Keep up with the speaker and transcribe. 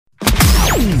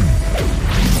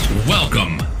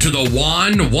to the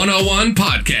Juan 101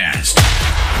 podcast.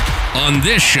 On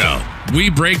this show, we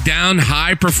break down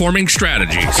high-performing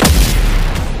strategies,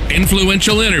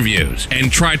 influential interviews,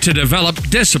 and try to develop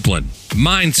discipline,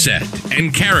 mindset,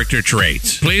 and character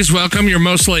traits. Please welcome your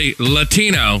mostly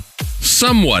Latino,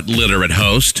 somewhat literate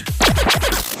host,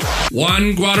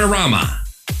 Juan Guadarrama.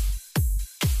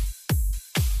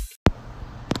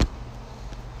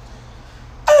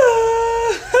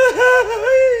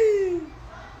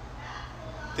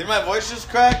 Did my voice just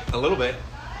crack? A little bit.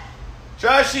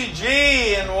 Joshy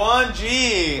G and Juan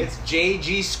G. It's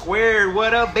JG squared.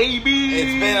 What up, baby?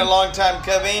 It's been a long time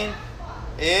coming.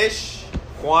 Ish.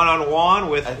 Juan on Juan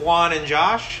with Juan and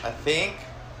Josh. I think.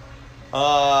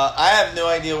 I have no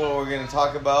idea what we're going to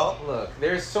talk about. Look,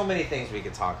 there's so many things we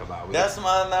could talk about.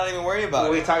 I'm not even worried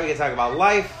about. We could talk about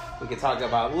life. We could talk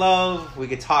about love. We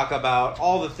could talk about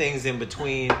all the things in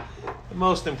between. The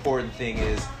most important thing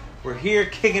is we're here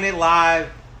kicking it live.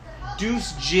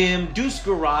 Deuce Gym, Deuce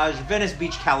Garage, Venice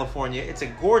Beach, California. It's a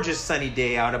gorgeous sunny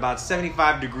day out, about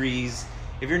 75 degrees.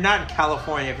 If you're not in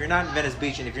California, if you're not in Venice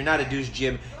Beach, and if you're not at Deuce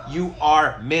Gym, you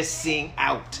are missing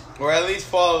out. Or at least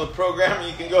follow the program.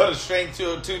 You can go to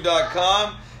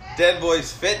strength202.com,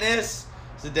 Deadboys Fitness.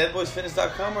 Is it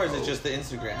deadboysfitness.com or is it just the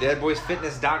Instagram?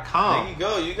 Deadboysfitness.com. There you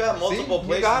go. You got multiple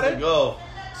places to go.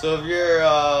 So if you're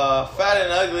fat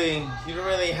and ugly, you don't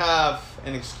really have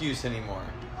an excuse anymore.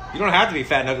 You don't have to be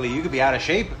fat and ugly. You could be out of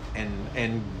shape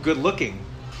and good looking.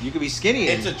 You could be skinny.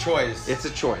 It's a choice. It's a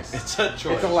choice. It's a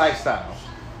choice. It's a lifestyle.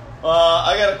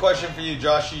 I got a question for you,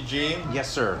 Joshy G. Yes,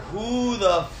 sir. Who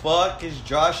the fuck is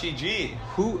Joshy G?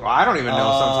 Who? I don't even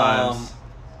know sometimes.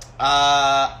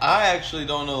 I actually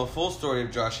don't know the full story of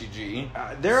Joshy G.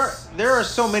 There are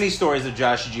so many stories of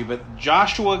Joshy G, but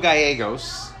Joshua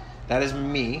Gallegos, that is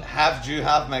me. Half Jew,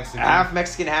 half Mexican. Half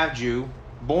Mexican, half Jew.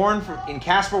 Born in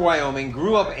Casper, Wyoming,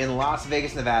 grew up in Las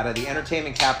Vegas, Nevada, the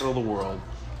entertainment capital of the world.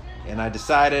 And I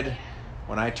decided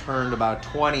when I turned about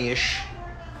 20-ish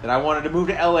that I wanted to move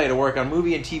to LA to work on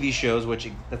movie and TV shows, which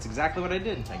that's exactly what I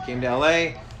did. I came to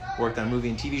LA, worked on movie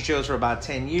and TV shows for about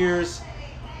 10 years,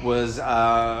 was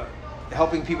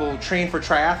helping people train for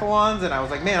triathlons, and I was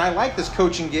like, man, I like this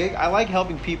coaching gig. I like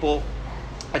helping people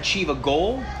achieve a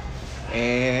goal.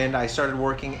 And I started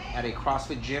working at a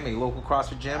CrossFit gym, a local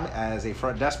CrossFit gym, as a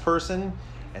front desk person,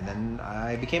 and then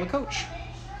I became a coach.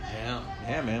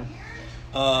 Yeah, man.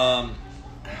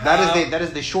 That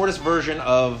is the shortest version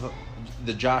of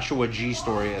the Joshua G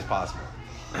story as possible.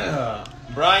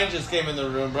 Brian just came in the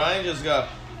room. Brian just got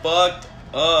fucked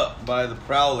up by the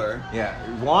Prowler. Yeah,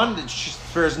 Juan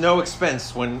spares no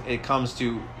expense when it comes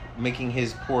to making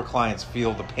his poor clients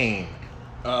feel the pain.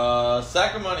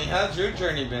 Sacramone, how's your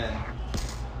journey been?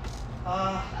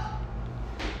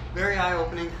 Very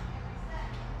eye-opening.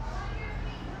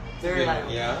 Very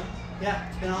eye-opening. Yeah? Yeah,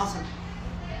 it's been awesome.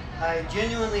 I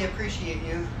genuinely appreciate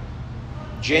you.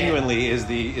 Genuinely is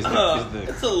the It's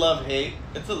a love-hate.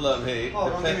 It's a love-hate. Oh,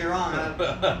 don't get me wrong.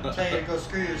 I tell you to go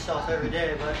screw yourself every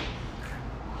day, but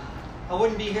I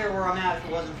wouldn't be here where I'm at if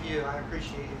it wasn't for you. I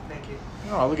appreciate you. Thank you.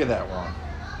 Oh, look at that, Juan.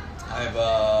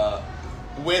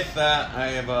 With that,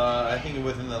 I think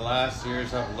within the last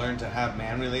years, I've learned to have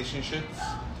man relationships.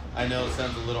 I know it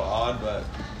sounds a little odd, but...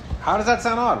 How does that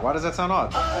sound odd? Why does that sound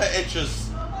odd? It's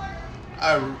just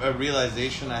a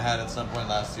realization I had at some point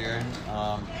last year.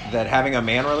 That having a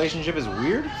man relationship is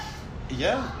weird?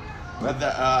 Yeah.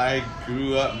 I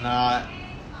grew up not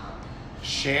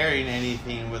sharing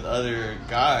anything with other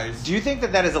guys. Do you think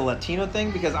that is a Latino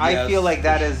thing? Because I feel like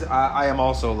that is... I am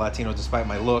also Latino despite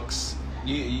my looks.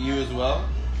 You as well?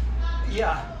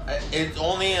 Yeah. It's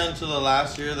only until the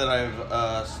last year that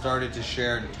I've started to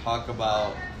share and talk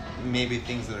about maybe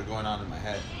things that are going on in my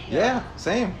head. Yeah,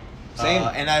 same.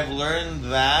 And I've learned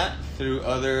that through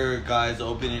other guys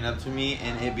opening up to me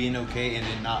and it being okay and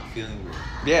it not feeling weird.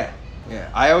 Yeah.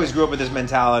 I always grew up with this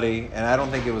mentality, and I don't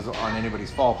think it was on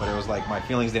anybody's fault, but it was like my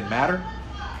feelings didn't matter.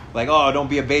 Like, oh, don't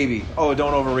be a baby. Oh,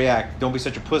 don't overreact. Don't be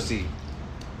such a pussy.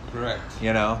 Correct.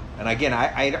 You know? And again,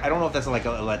 I don't know if that's like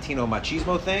a Latino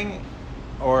machismo thing,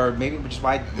 or maybe just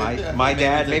my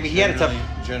dad. Maybe he had a tough...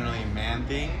 Generally man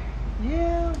thing.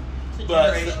 Yeah. It's a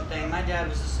generation thing. My dad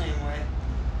was the same way.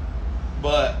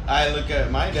 But I look at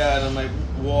my dad, I'm like,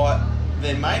 well,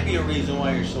 there might be a reason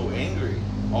why you're so angry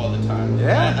all the time.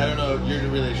 Yeah. I don't know if your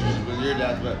relationship with your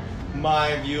dad, but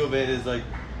my view of it is like,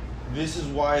 this is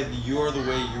why you're the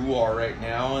way you are right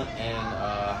now, and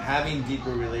having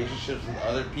deeper relationships with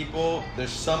other people,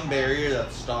 there's some barrier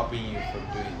that's stopping you from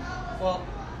doing that. Well,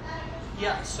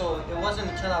 yeah, so it wasn't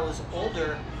until I was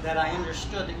older that I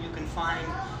understood that you can find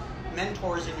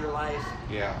mentors in your life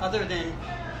other than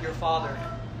your father.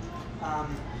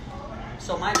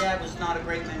 So my dad was not a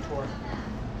great mentor.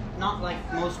 Not like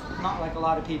a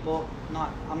lot of people.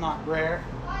 I'm not rare.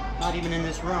 Not even in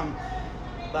this room.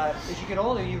 But as you get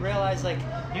older, you realize like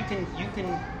you can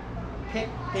pick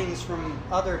things from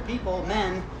other people,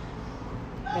 men,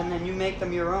 and then you make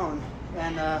them your own.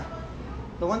 And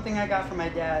the one thing I got from my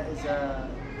dad is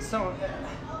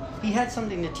he had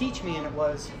something to teach me, and it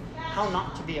was how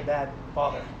not to be a bad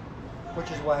father, which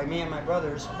is why me and my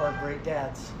brothers are great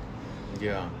dads.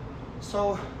 Yeah.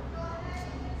 So,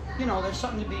 there's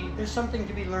something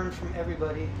to be learned from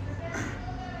everybody,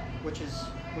 which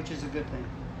is a good thing.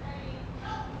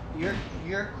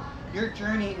 Your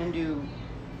journey into,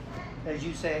 as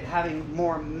you say, having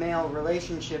more male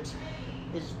relationships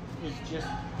is just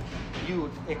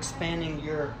you expanding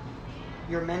your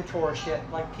mentorship,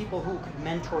 like people who could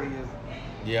mentor you.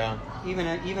 Yeah. Even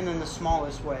in the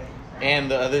smallest way. And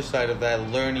the other side of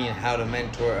that, learning how to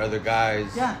mentor other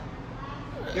guys. Yeah.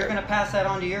 You're going to pass that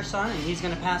on to your son, and he's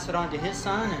going to pass it on to his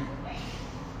son, and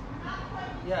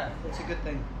yeah, it's a good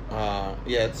thing.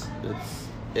 Yeah,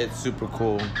 it's super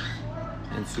cool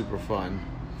and super fun.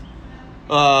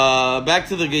 Back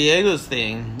to the Gallegos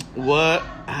thing. What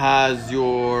has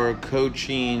your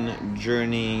coaching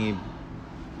journey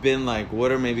been like?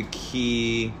 What are maybe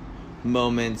key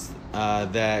moments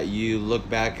that you look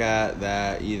back at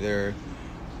that either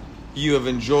you have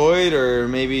enjoyed or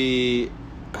maybe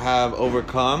have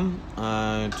overcome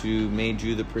to made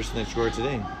you the person that you are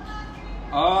today?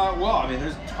 Well, I mean,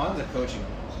 there's tons of coaching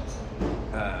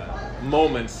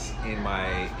moments in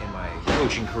my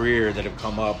coaching career that have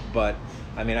come up, but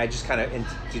I mean, I just kind of,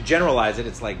 to generalize it,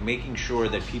 it's like making sure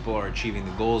that people are achieving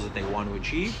the goals that they want to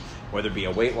achieve, whether it be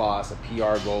a weight loss, a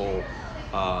PR goal.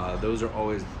 Those are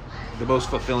always the most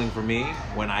fulfilling for me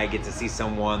when I get to see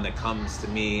someone that comes to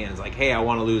me and is like, hey, I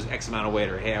want to lose X amount of weight,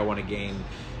 or hey, I want to gain,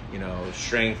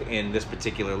 strength in this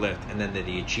particular lift, and then that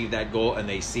they achieve that goal and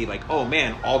they see like, oh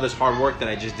man, all this hard work that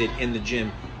I just did in the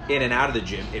gym, in and out of the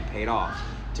gym, it paid off.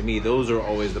 To me, those are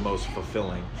always the most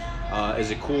fulfilling.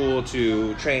 Is it cool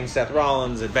to train Seth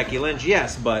Rollins and Becky Lynch?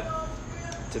 Yes, but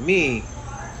to me,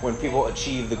 when people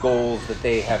achieve the goals that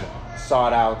they have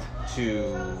sought out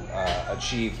to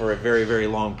achieve for a very, very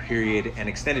long period and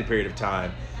extended period of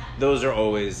time, those are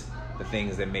always the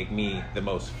things that make me the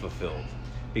most fulfilled.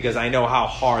 Because I know how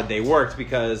hard they worked,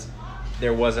 because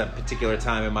there was a particular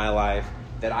time in my life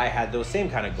that I had those same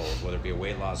kind of goals, whether it be a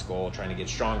weight loss goal, trying to get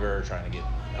stronger, trying to get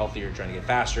healthier, trying to get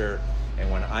faster.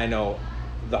 And when I know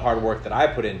the hard work that I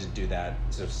put in to do that,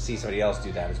 to see somebody else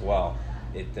do that as well,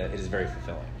 it is very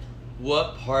fulfilling.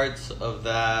 What parts of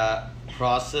that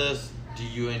process do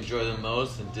you enjoy the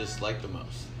most and dislike the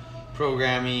most?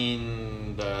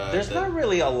 Programming, There's not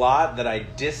really a lot that I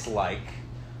dislike.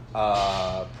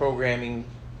 Programming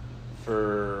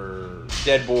for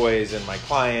Deadboys and my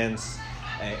clients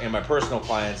and my personal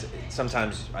clients,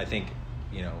 sometimes I think,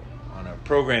 on a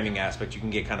programming aspect, you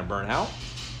can get kind of burnt out.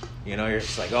 You're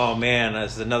just like, oh man,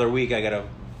 this is another week. I got to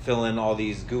fill in all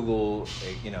these Google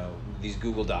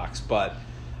Docs. But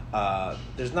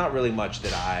there's not really much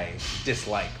that I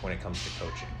dislike when it comes to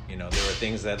coaching. There were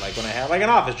things that, like when I had like an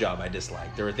office job, I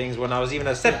disliked. There were things when I was even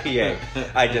a set PA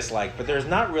I disliked. But there's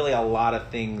not really a lot of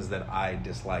things that I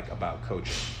dislike about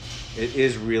coaching. It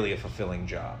is really a fulfilling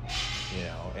job,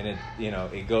 and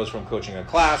it goes from coaching a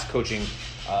class, coaching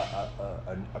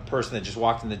a person that just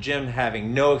walked in the gym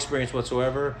having no experience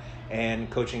whatsoever, and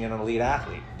coaching an elite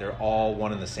athlete. They're all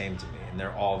one and the same to me, and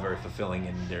they're all very fulfilling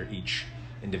in their each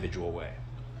individual way.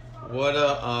 What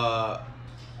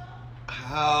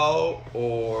how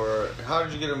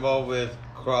did you get involved with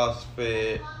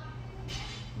CrossFit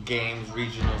games,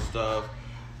 regional stuff?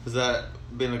 Has that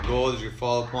been a goal? Did you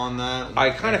fall upon that?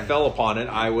 I kind of fell upon it.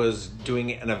 I was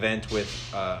doing an event with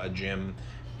a gym,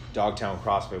 Dogtown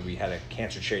CrossFit. We had a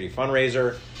cancer charity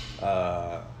fundraiser.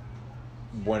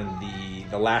 When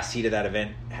the last heat of that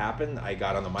event happened, I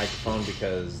got on the microphone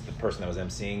because the person that was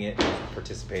emceeing it was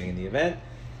participating in the event.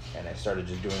 And I started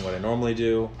just doing what I normally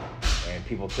do, and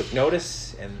people took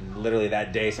notice. And literally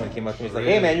that day, someone came up to me and was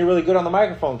like, "Hey man, you're really good on the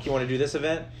microphone. Do you want to do this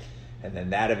event?" And then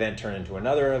that event turned into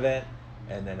another event,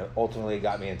 and then it ultimately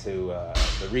got me into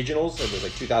the regionals. It was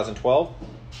like 2012.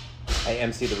 I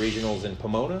emceed the regionals in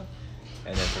Pomona,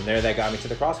 and then from there that got me to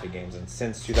the CrossFit Games. And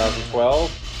since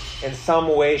 2012, in some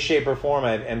way, shape, or form,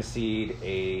 I've emceed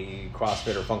a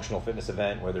CrossFit or functional fitness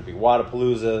event, whether it be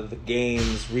Wadapalooza, the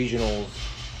Games, regionals.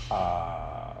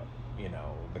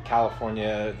 The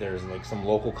California, there's like some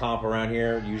local comp around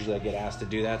here. Usually I get asked to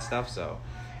do that stuff, so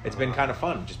it's been kind of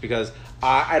fun. Just because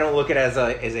I don't look at it as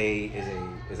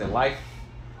a life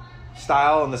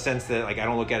style in the sense that like I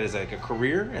don't look at it as like a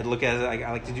career. I look at it like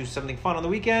I like to do something fun on the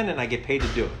weekend and I get paid to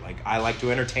do it. Like I like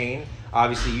to entertain.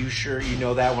 Obviously, you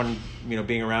know that when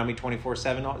being around me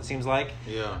 24/7, it seems like.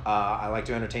 Yeah. I like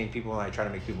to entertain people and I try to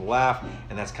make people laugh,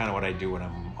 and that's kind of what I do when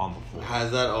I'm on the floor.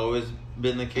 Has that always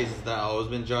been the case? Has that always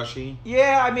been Joshy?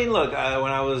 Yeah, I mean, look,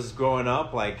 when I was growing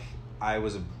up, like I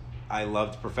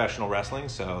loved professional wrestling,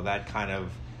 so that kind of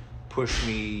pushed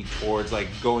me towards like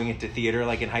going into theater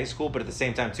like in high school, but at the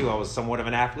same time too I was somewhat of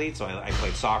an athlete, so I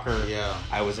played soccer. Yeah.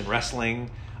 I was in wrestling,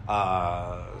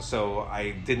 so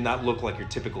I did not look like your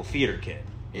typical theater kid.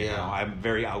 You know, I'm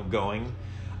very outgoing,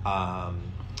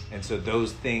 and so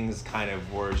those things kind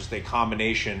of were just a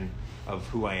combination of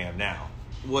who I am now.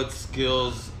 What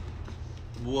skills,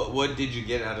 what did you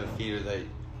get out of theater that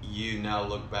you now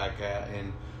look back at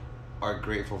and are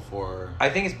grateful for? I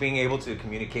think it's being able to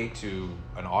communicate to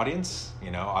an audience.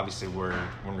 Obviously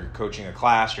when we're coaching a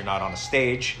class, you're not on a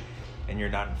stage and you're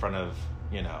not in front of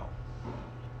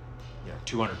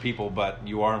 200 people, but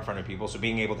you are in front of people. So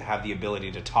being able to have the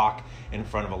ability to talk in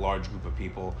front of a large group of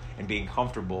people and being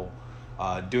comfortable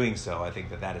doing so, I think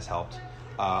that has helped.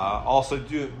 Also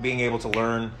being able to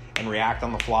learn and react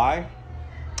on the fly.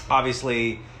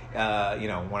 Obviously, when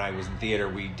I was in theater,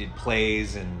 we did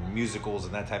plays and musicals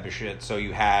and that type of shit. So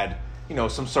you had,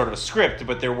 some sort of a script,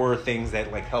 but there were things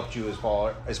that like helped you as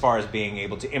far as being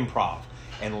able to improv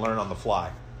and learn on the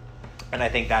fly. And I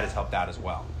think that has helped out as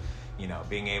well.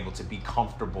 Being able to be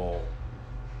comfortable,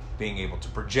 being able to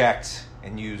project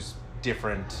and use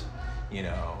different,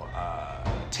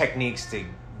 techniques to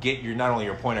get not only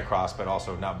your point across, but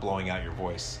also not blowing out your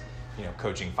voice.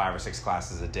 Coaching 5 or 6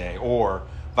 classes a day, or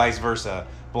vice versa,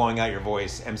 blowing out your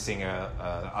voice, emceeing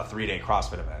a 3-day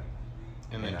CrossFit event.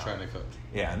 And then trying to coach.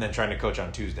 Yeah, and then trying to coach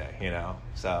on Tuesday,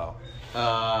 so.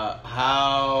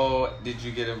 How did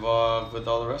you get involved with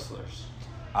all the wrestlers?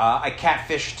 I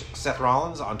catfished Seth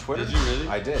Rollins on Twitter. Did you really?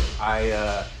 I did.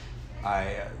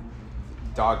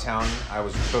 Dogtown, I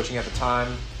was coaching at the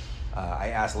time. I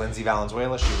asked Lindsay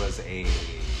Valenzuela,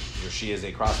 she is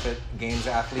a CrossFit Games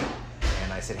athlete.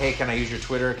 And I said, hey, can I use your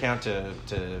Twitter account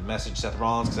to message Seth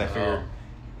Rollins? Because I figured,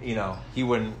 he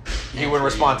wouldn't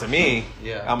respond to me.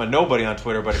 Yeah. I'm a nobody on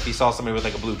Twitter, but if he saw somebody with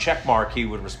like a blue check mark, he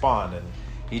would respond. And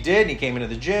he did. He came into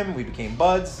the gym. We became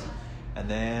buds. And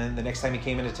then the next time he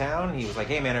came into town, he was like,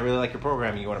 hey, man, I really like your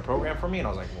programming. You want to program for me? And I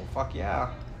was like, well, fuck yeah.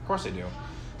 Of course I do.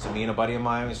 So me and a buddy of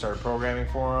mine, we started programming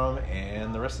for him,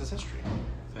 and the rest is history.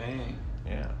 Dang.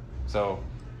 Yeah. So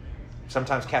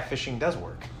sometimes catfishing does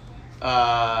work.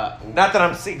 Not that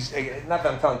I'm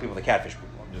telling people to catfish people.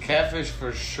 Catfish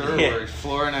for sure works.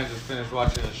 Flora and I just finished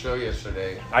watching the show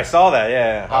yesterday. I saw that,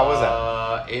 yeah. How was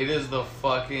that? It is the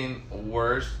fucking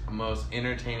worst, most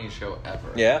entertaining show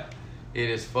ever. Yeah? It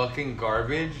is fucking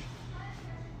garbage.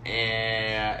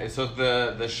 And so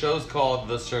the show's called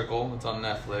The Circle. It's on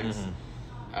Netflix.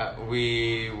 Mm-hmm.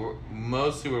 We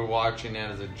mostly were watching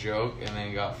it as a joke, and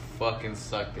then got fucking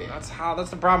sucked in. That's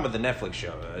the problem with the Netflix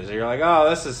show. Is you're like, oh,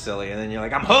 this is silly, and then you're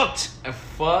like, I'm hooked. I'm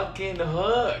fucking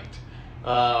hooked.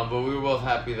 But we were both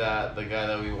happy that the guy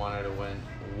that we wanted to win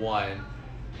won.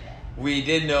 We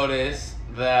did notice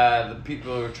that the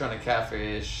people who were trying to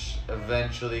catfish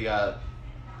eventually got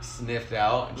sniffed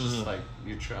out. It's just like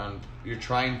you're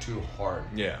trying too hard.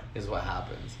 Yeah, is what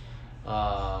happens.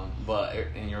 But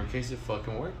in your case, it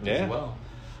fucking worked as well.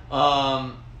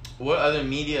 What other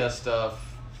media stuff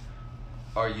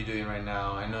are you doing right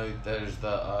now? I know there's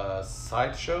the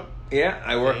Sideshow. Yeah,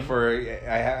 I work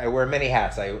I wear many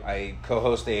hats. I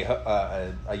co-host a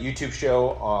YouTube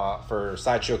show for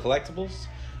Sideshow Collectibles.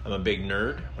 I'm a big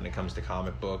nerd when it comes to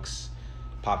comic books,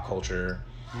 pop culture,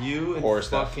 you and horror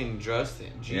fucking stuff.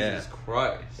 Justin. Jesus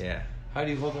Christ. Yeah. How do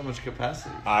you hold that much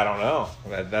capacity? I don't know.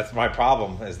 That's my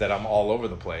problem, is that I'm all over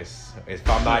the place. If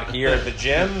I'm not here at the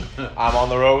gym, I'm on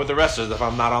the road with the wrestlers. If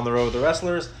I'm not on the road with the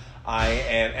wrestlers, I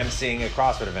am emceeing a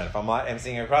CrossFit event. If I'm not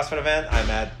emceeing a CrossFit event,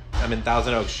 I'm in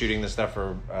Thousand Oaks shooting the stuff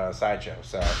for Sideshow.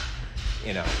 So,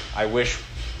 I wish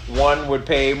one would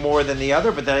pay more than the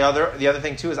other, but the other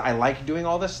thing too is I like doing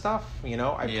all this stuff.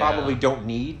 I probably don't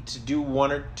need to do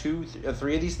 1 or 2 or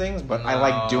 3 of these things, but I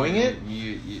like doing it.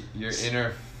 Your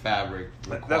inner fabric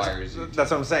requires you to. That's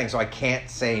what I'm saying. So I can't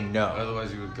say no.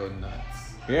 Otherwise, you would go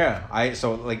nuts. Yeah.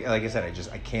 Like I said,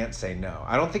 I can't say no.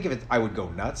 I don't think I would go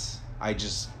nuts. I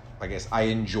guess I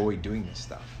enjoy doing this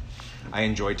stuff. I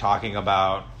enjoy talking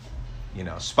about,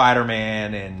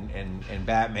 Spider-Man and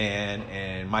Batman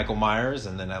and Michael Myers,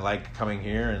 and then I like coming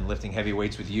here and lifting heavy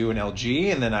weights with you and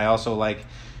LG, and then I also like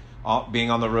being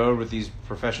on the road with these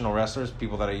professional wrestlers,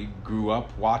 people that I grew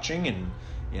up watching and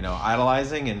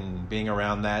idolizing, and being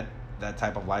around that that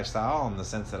type of lifestyle in the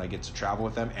sense that I get to travel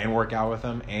with them and work out with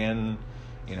them and,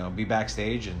 you know, be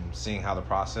backstage and seeing how the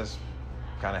process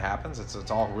kind of happens. It's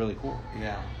all really cool.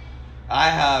 Yeah. I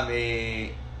have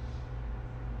a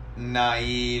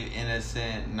naive,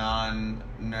 innocent,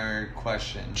 non-nerd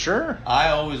question. Sure. I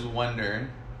always wondered,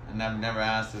 and I've never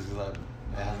asked this because it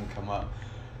hasn't come up.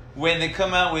 When they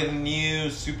come out with new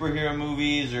superhero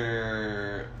movies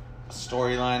or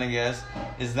storyline, I guess,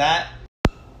 is that...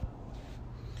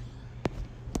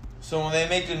 So when they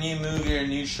make a new movie or a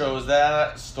new show, is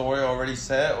that story already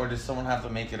set, or does someone have to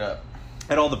make it up?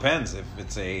 It all depends. If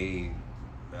it's an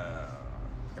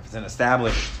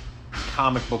established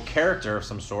comic book character of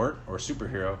some sort or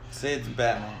superhero, Say it's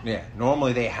Batman. yeah,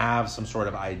 normally they have some sort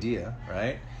of idea,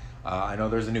 right? I know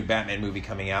there's a new Batman movie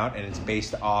coming out, and it's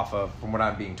based off of, from what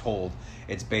I'm being told,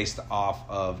 it's based off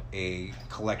of a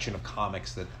collection of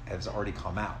comics that has already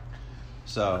come out.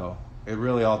 So it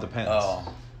really all depends.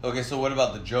 Oh. Okay, so what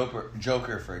about the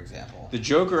Joker, for example? The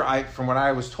Joker, from what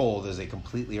I was told, is a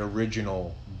completely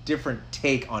original, different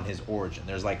take on his origin.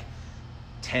 There's like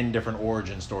 10 different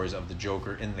origin stories of the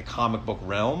Joker in the comic book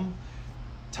realm.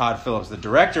 Todd Phillips, the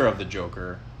director of the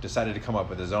Joker, decided to come up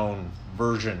with his own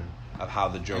version of how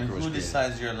the Joker was created. And who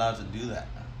decides you're allowed to do that?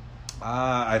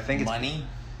 I think it's money.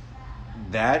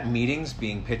 That meetings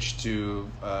being pitched to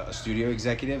a studio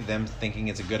executive, them thinking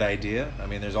it's a good idea. I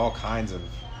mean, there's all kinds of.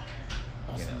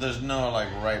 So there's no like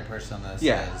right person that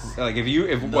says. Like if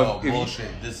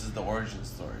bullshit. This is the origin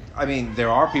story. I mean, there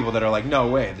are people that are like, no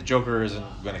way, the Joker isn't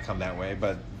going to come that way.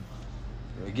 But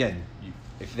again,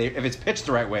 if it's pitched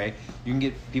the right way, you can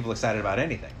get people excited about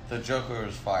anything. The Joker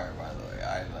was fire, by the way.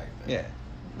 I liked it. Yeah,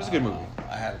 it was a good movie.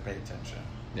 I had to pay attention.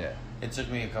 Yeah, it took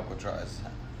me a couple of tries.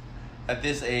 At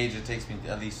this age, it takes me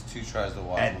at least 2 tries to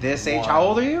watch. At this age, how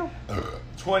old are you?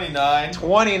 29.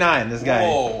 29, this guy.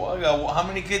 Whoa, how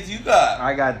many kids you got?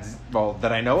 I got,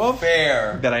 that I know of?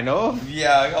 Fair. That I know of?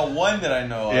 Yeah, I got one that I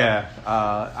know of. Yeah,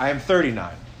 I am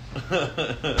 39.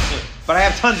 But I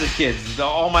have tons of kids.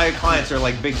 All my clients are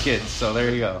like big kids, so there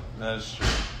you go. That's true.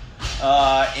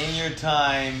 In your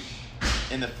time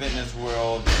in the fitness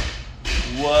world,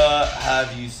 what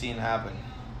have you seen happen?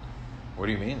 What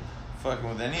do you mean? Fucking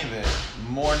with any of it.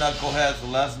 More knuckleheads,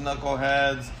 less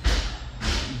knuckleheads.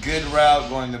 Good route,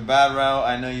 going the bad route.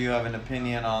 I know you have an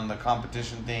opinion on the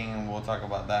competition thing, and we'll talk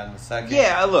about that in a second.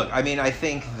 Yeah, look, I mean, I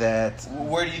think that...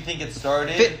 Where do you think it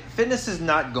started? Fitness is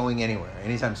not going anywhere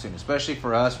anytime soon, especially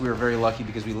for us. We are very lucky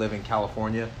because we live in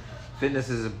California. Fitness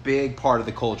is a big part of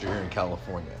the culture here in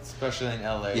California. Especially in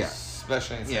LA. Yeah.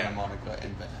 Especially in Santa Monica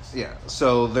and Venice. Yeah.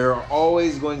 So there are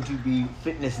always going to be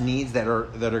fitness needs that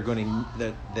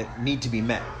need to be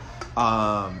met.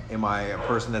 Am I a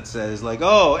person that says like,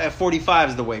 oh, F45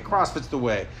 is the way, CrossFit's the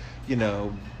way,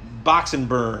 box and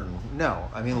burn? No.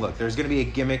 I mean, look, there's going to be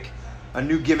a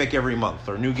new gimmick every month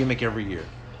or a new gimmick every year.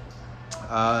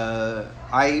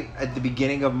 At the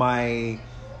beginning of my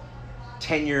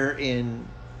tenure in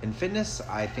fitness,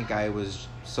 I think I was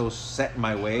so set in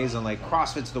my ways on like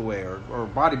CrossFit's the way or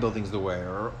bodybuilding's the way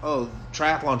or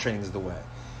triathlon training's the way.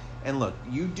 And look,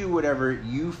 you do whatever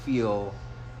you feel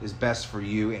is best for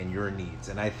you and your needs.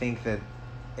 And I think that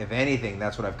if anything,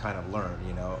 that's what I've kind of learned,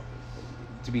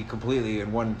 to be completely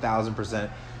and 1000%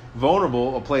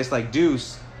 vulnerable. A place like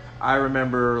Deuce, I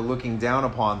remember looking down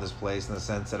upon this place in the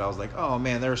sense that I was like, oh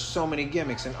man, there's so many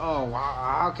gimmicks and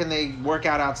how can they work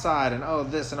out outside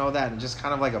and this and that, and just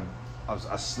kind of like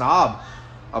a snob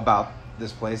about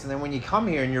this place. And then when you come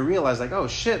here and you realize like, oh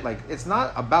shit, like it's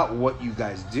not about what you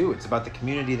guys do, it's about the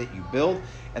community that you build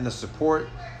and the support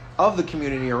of the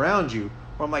community around you.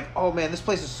 Where I'm like, oh man, this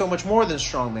place is so much more than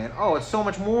strongman. Oh, it's so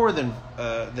much more than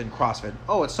CrossFit.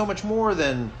 Oh, it's so much more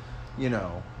than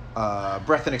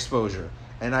breath and exposure.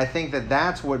 And I think that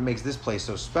that's what makes this place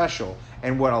so special,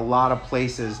 and what a lot of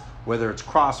places, whether it's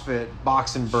CrossFit,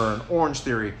 Box and Burn, Orange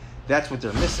Theory, that's what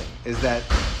they're missing, is that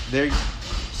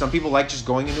some people like just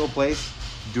going into a place,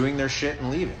 doing their shit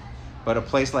and leaving. But a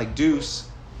place like Deuce,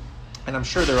 and I'm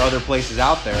sure there are other places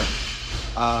out there,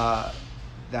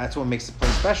 that's what makes the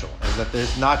place special, is that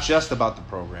there's not just about the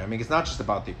programming, it's not just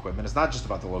about the equipment, it's not just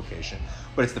about the location,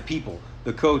 but it's the people,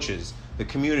 the coaches, the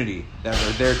community that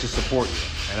are there to support you.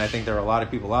 And I think there are a lot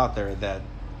of people out there that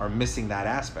are missing that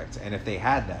aspect. And if they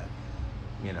had that,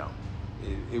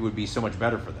 it would be so much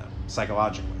better for them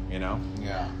psychologically,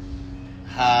 Yeah.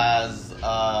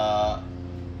 How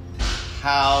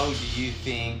do you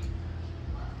think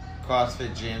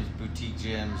CrossFit gyms, boutique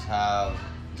gyms have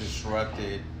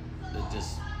disrupted the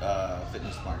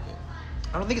fitness market?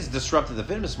 I don't think it's disrupted the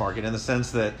fitness market in the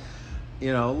sense that,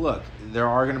 look, there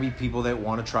are going to be people that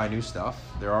want to try new stuff.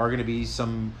 There are going to be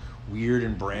some weird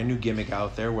and brand new gimmick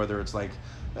out there, whether it's like,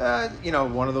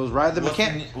 one of those ride the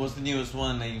What's the newest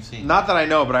one that you've seen? Not that I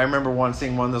know, but I remember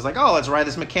seeing one that's like, oh, let's ride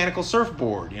this mechanical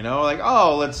surfboard. Like,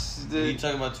 oh, let's. Are you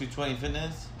talking about 220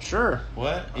 Fitness? Sure.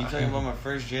 What? Are you talking about my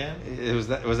first gym? Was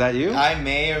that you? I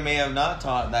may or may have not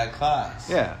taught that class.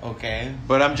 Yeah. Okay.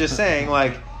 But I'm just saying,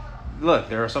 like, look,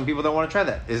 there are some people that want to try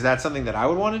that. Is that something that I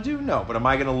would want to do? No. But am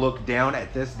I going to look down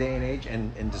at this day and age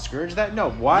and discourage that?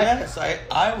 No. Why? Yes,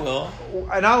 I will.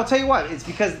 And I'll tell you why. It's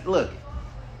because, look,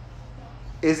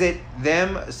 is it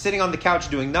them sitting on the couch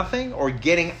doing nothing or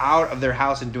getting out of their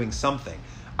house and doing something?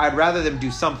 I'd rather them do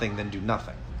something than do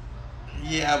nothing.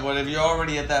 Yeah, but if you're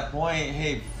already at that point,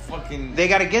 hey, fucking... They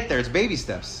got to get there. It's baby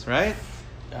steps, right?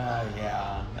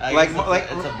 Yeah. Like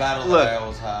it's a battle that I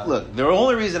always have. Look, the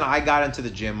only reason I got into the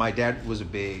gym, my dad was a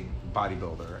big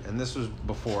bodybuilder, and this was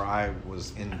before I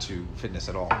was into fitness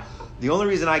at all. The only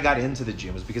reason I got into the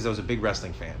gym was because I was a big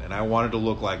wrestling fan, and I wanted to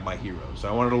look like my heroes.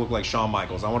 I wanted to look like Shawn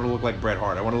Michaels. I wanted to look like Bret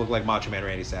Hart. I wanted to look like Macho Man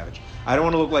Randy Savage. I don't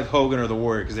want to look like Hogan or The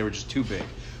Warrior because they were just too big.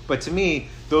 But to me,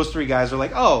 those three guys are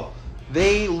like, oh,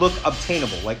 they look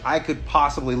obtainable. Like, I could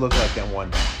possibly look like them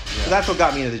one day. Yeah. So that's what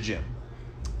got me into the gym.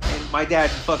 And my dad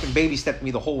fucking baby stepped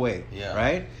me the whole way,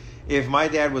 right? If my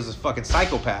dad was a fucking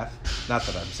psychopath, not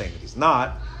that I'm saying that he's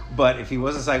not, but if he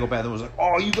was a psychopath and was like,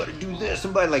 oh, you got to do this,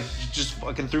 somebody like just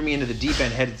fucking threw me into the deep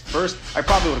end head first, I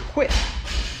probably would have quit,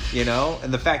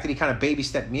 And the fact that he kind of baby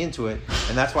stepped me into it,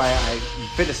 and that's why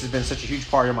fitness has been such a huge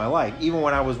part of my life. Even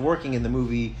when I was working in the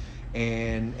movie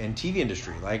and TV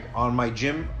industry, like on my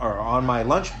gym or on my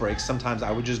lunch breaks, sometimes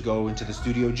I would just go into the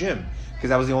studio gym because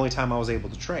that was the only time I was able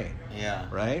to train. Yeah.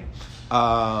 Right.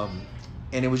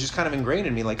 And it was just kind of ingrained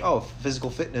in me, like, oh, physical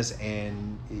fitness,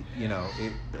 and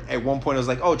at one point I was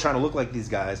like, oh, trying to look like these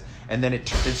guys, and then it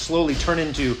slowly turned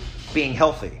into being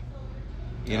healthy.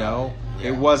 Yeah.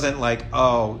 It wasn't like,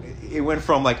 oh, it went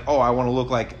from like, oh, I want to look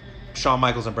like Shawn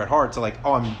Michaels and Bret Hart to like,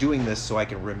 oh, I'm doing this so I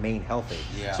can remain healthy.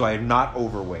 Yeah. So I'm not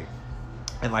overweight.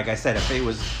 And like I said,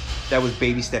 that was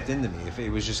baby stepped into me. If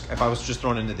I was just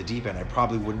thrown into the deep end, I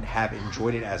probably wouldn't have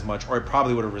enjoyed it as much, or I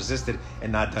probably would have resisted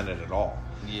and not done it at all.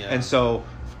 Yeah. And so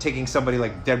taking somebody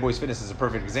like Deadboys Fitness is a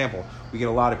perfect example. We get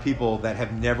a lot of people that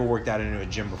have never worked out into a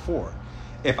gym before.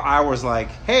 If I was like,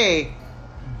 hey,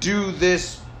 do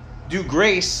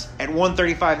Grace at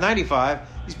 135.95,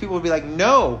 these people would be like,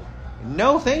 no,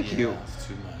 thank you. It's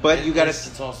too much. But you got to.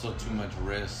 It's also too much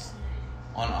risk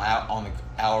on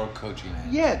our coaching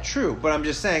end. Yeah, true. But I'm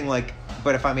just saying, like,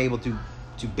 but if I'm able to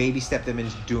baby step them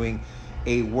into doing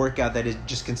a workout that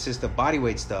just consists of body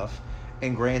weight stuff,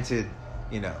 and granted,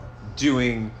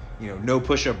 doing no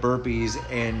push-up burpees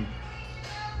and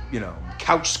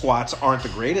couch squats aren't the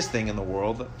greatest thing in the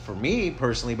world for me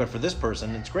personally, but for this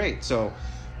person it's great. So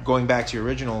going back to your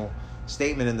original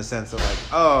statement in the sense that like,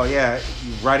 oh yeah,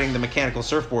 riding the mechanical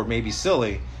surfboard may be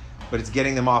silly, but it's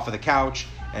getting them off of the couch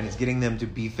and it's getting them to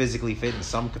be physically fit in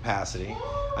some capacity.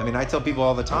 I mean, I tell people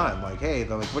all the time, like, hey,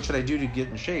 they're like, what should I do to get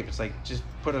in shape? It's like, just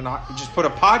put a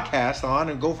podcast on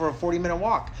and go for a 40-minute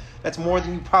walk. That's more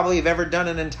than you probably have ever done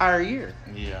an entire year.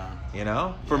 Yeah.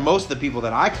 For most of the people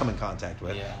that I come in contact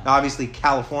with. Yeah. Now, obviously,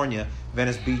 California,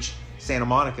 Venice Beach, Santa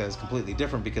Monica is completely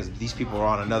different because these people are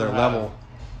on another level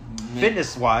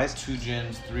fitness-wise. 2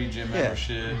 gyms, 3 gym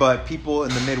membership. But people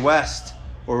in the Midwest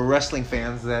or wrestling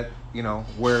fans that,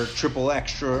 wear triple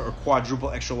extra or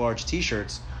quadruple extra large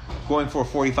t-shirts, going for a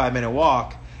 45-minute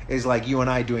walk is like you and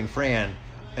I doing Fran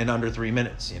in under 3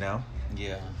 minutes,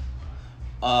 Yeah.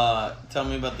 Tell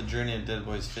me about the journey of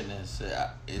Deadboys Fitness.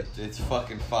 It's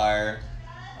fucking fire.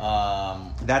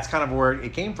 That's kind of where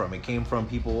it came from. It came from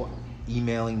people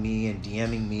emailing me and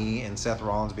DMing me and Seth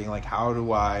Rollins being like, how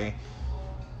do I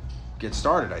get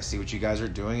started? I see what you guys are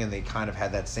doing. And they kind of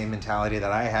had that same mentality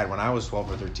that I had when I was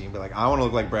 12 or 13. Be like, I want to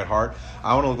look like Bret Hart.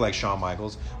 I want to look like Shawn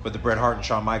Michaels. But the Bret Hart and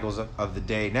Shawn Michaels of the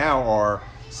day now are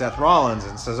Seth Rollins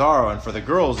and Cesaro. And for the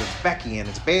girls, it's Becky and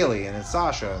it's Bayley and it's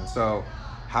Sasha. And so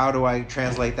how do I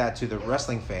translate that to the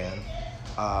wrestling fan?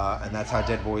 And that's how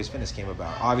Deadboys Fitness came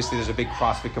about. Obviously, there's a big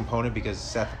CrossFit component because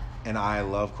Seth and I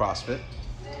love CrossFit.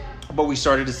 But we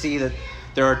started to see that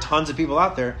there are tons of people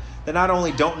out there that not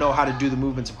only don't know how to do the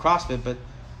movements of CrossFit, but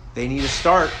they need to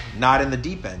start not in the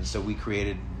deep end. So we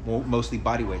created mostly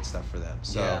bodyweight stuff for them.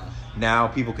 So now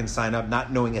people can sign up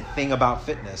not knowing a thing about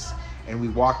fitness, and we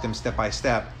walk them step by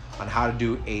step on how to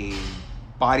do a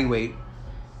bodyweight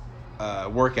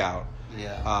workout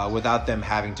without them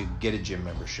having to get a gym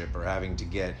membership or having to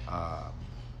get,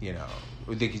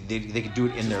 they could do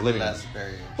it in their living room.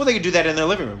 Well, they could do that in their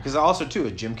living room because also, too,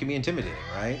 a gym can be intimidating,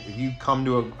 right? If you come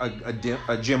to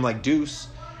a gym like Deuce,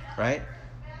 right?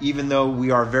 even though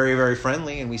we are very, very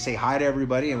friendly and we say hi to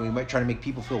everybody and we might try to make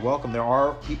people feel welcome, there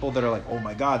are people that are like, oh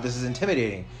my God, this is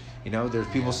intimidating. You know, there's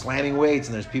people slamming weights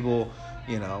and there's people,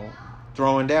 you know,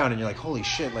 throwing down, and you're like, holy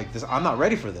shit, like this, I'm not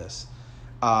ready for this.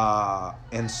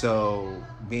 And so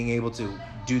being able to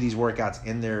do these workouts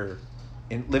in their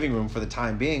living room for the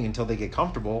time being until they get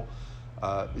comfortable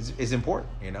is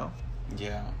important, you know?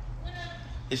 Yeah.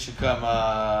 It should come,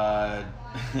 I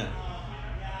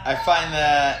find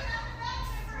that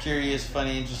curious,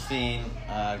 funny, interesting,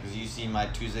 because you see my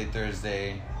Tuesday,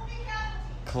 Thursday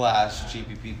class,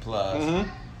 GPP Plus,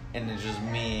 and it's just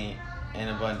me and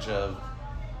a bunch of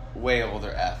way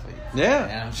older athletes. Yeah.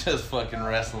 And I'm just fucking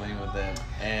wrestling with them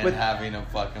and having a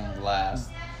fucking blast.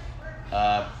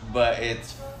 But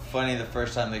it's funny the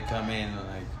first time they come in,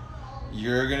 like,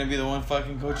 you're going to be the one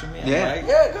fucking coaching me? I'm like,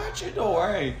 yeah, got you, don't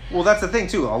worry. Well, that's the thing,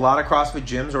 too. A lot of CrossFit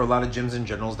gyms, or a lot of gyms in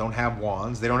general, don't have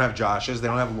Juans. They don't have Joshes. They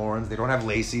don't have Laurens. They don't have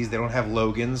Lacey's. They don't have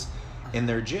Logans in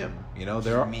their gym. You know,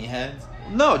 there are meatheads?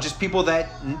 No, just people that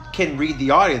can read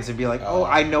the audience and be like, oh,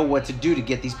 I know what to do to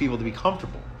get these people to be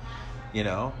comfortable. You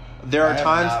know? There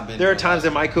are times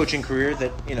in my coaching career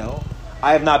that, you know,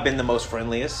 I have not been the most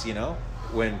friendliest, you know,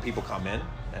 when people come in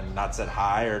and not said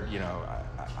hi, or, you know,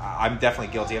 I'm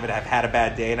definitely guilty of it. I've had a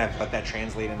bad day and I've let that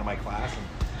translate into my class, and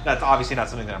that's obviously not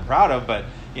something that I'm proud of, but,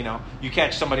 you know, you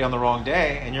catch somebody on the wrong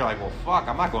day and you're like, well, fuck,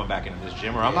 I'm not going back into this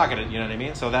gym, or I'm not going to, you know what I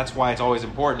mean? So that's why it's always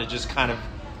important to just kind of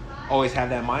always have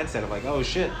that mindset of like, oh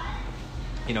shit,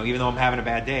 you know, even though I'm having a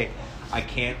bad day, I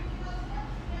can't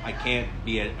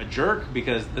be a jerk,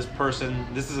 because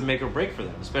this is a make or break for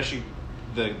them, especially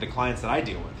the clients that I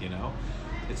deal with, you know.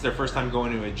 It's their first time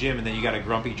going to a gym, and then you got a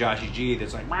grumpy Joshy G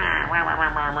that's like, rah, rah, rah,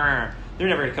 rah, rah, rah. They're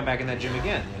never going to come back in that gym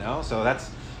again, you know. So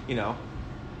that's, you know,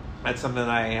 that's something that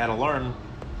I had to learn,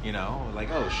 you know, like,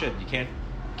 oh shit, you can't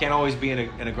always be in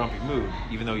a grumpy mood,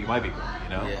 even though you might be grumpy, you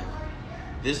know. Yeah.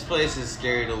 This place is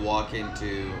scary to walk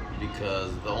into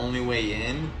because the only way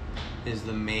in is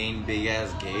the main big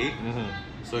ass gate.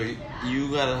 So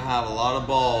you gotta have a lot of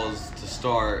balls to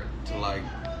start to like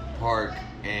park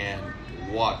and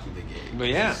walk through the gate. But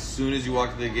yeah, as soon as you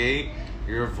walk through the gate,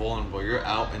 you're vulnerable. You're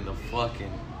out in the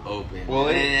fucking open. Well,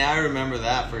 and I remember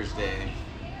that first day,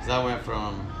 because I went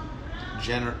from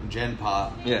Gen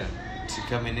Pop to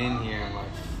coming in here. I'm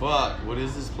like, fuck, what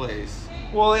is this place?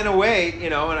 Well, in a way, you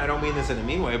know, and I don't mean this in a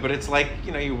mean way, but it's like,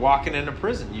 you know, you're walking into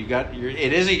prison.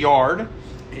 It is a yard.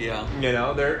 Yeah. You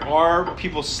know, there are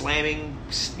people slamming,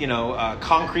 you know,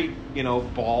 concrete, you know,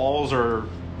 balls, or,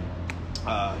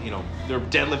 you know, they're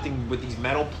deadlifting with these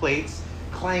metal plates,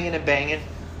 clanging and banging.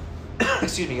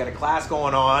 Excuse me, you got a class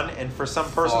going on, and for some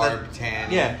person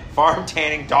farm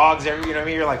tanning, dogs, you know what I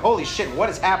mean? You're like, holy shit, what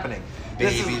is happening?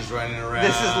 Babies running around.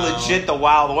 This is legit the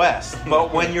Wild West.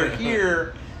 But when you're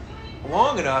here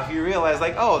long enough, you realize,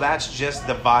 like, oh, that's just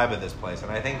the vibe of this place.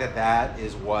 And I think that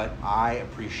is what I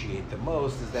appreciate the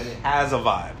most, is that it has a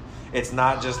vibe. It's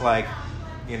not just like,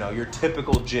 you know, your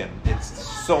typical gym. It's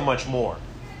so much more.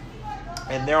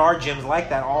 And there are gyms like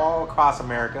that all across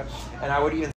America. And I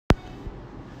would even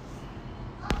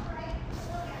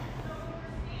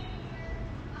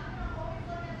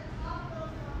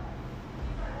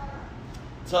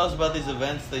tell us about these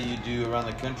events that you do around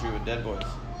the country with Deadboys.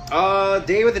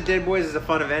 Day with the Deadboys is a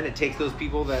fun event. It takes those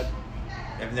people that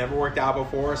have never worked out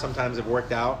before, sometimes have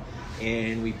worked out,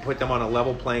 and we put them on a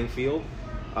level playing field.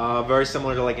 Very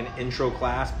similar to like an intro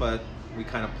class, but we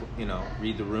kind of, you know,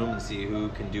 read the room and see who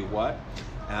can do what.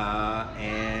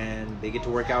 And they get to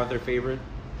work out with their favorite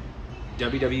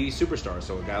WWE superstars.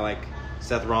 So a guy like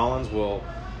Seth Rollins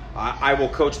I will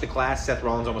coach the class. Seth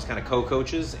Rollins almost kind of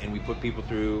co-coaches, and we put people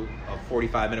through a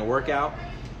 45-minute workout.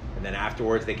 And then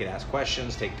afterwards, they can ask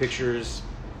questions, take pictures.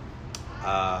 It's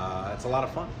a lot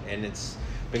of fun. And it's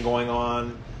been going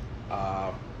on.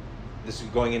 This is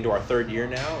going into our third year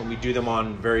now. And we do them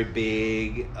on very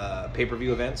big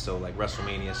pay-per-view events. So like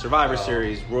WrestleMania, Survivor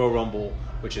Series, Royal Rumble,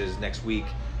 which is next week,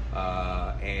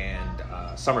 and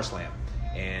SummerSlam.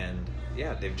 And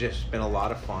yeah, they've just been a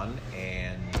lot of fun.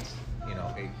 And, you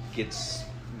know, it gets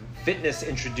fitness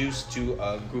introduced to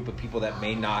a group of people that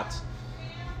may not.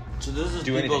 So this is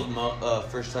people's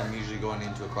first time usually going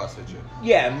into a CrossFit gym?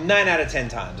 Yeah, 9 out of 10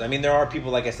 times. I mean, there are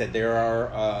people, like I said, there are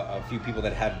a few people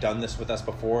that have done this with us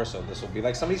before, so this will be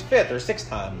like somebody's 5th or 6th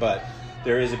time, but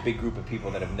there is a big group of people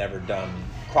that have never done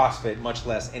CrossFit, much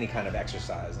less any kind of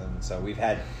exercise. And so we've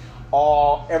had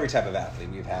every type of athlete.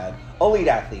 We've had elite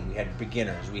athlete, we had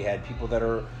beginners, we had people that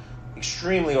are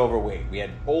extremely overweight, we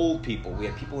had old people, we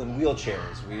had people in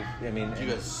wheelchairs. You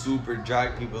got super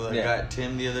jacked people that got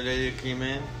Tim the other day that came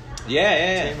in.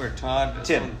 Yeah. Tim or Todd?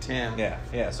 Tim.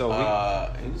 Yeah. So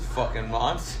he's a fucking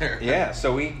monster. Yeah.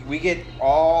 So we get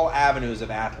all avenues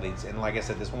of athletes, and like I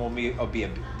said, this one will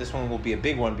be a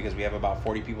big one because we have about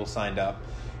 40 people signed up.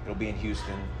 It'll be in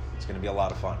Houston. It's going to be a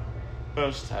lot of fun.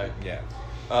 That's tight. Yeah.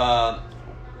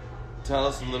 Tell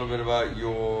us a little bit about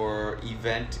your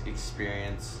event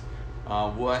experience.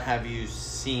 What have you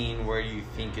seen? Where do you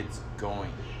think it's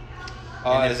going?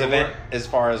 As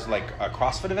far as like a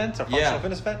CrossFit event or functional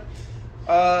fitness event?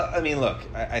 I mean, look,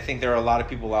 I think there are a lot of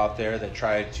people out there that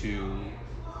try to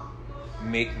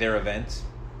make their events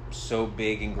so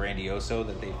big and grandioso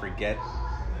that they forget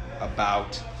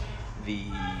about the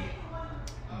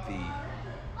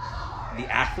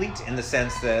athlete, in the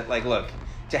sense that, like, look,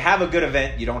 to have a good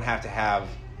event, you don't have to have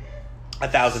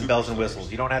 1,000 bells and whistles.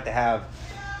 You don't have to have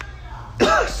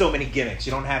so many gimmicks.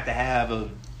 You don't have to have a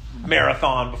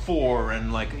marathon before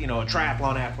and, like, you know, a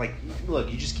triathlon after. Like, look,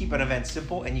 you just keep an event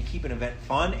simple and you keep an event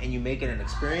fun and you make it an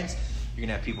experience. You're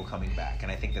gonna have people coming back,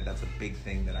 and I think that that's a big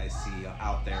thing that I see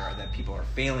out there that people are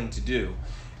failing to do,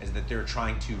 is that they're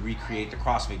trying to recreate the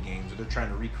CrossFit Games, or they're trying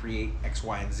to recreate X,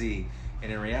 Y, and Z,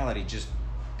 and in reality, just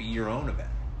be your own event.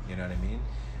 You know what I mean?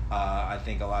 I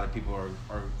think a lot of people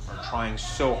are trying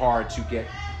so hard to get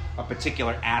a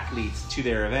particular athlete to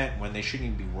their event when they shouldn't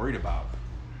even be worried about.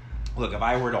 Look, if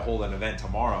I were to hold an event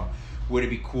tomorrow, would it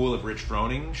be cool if Rich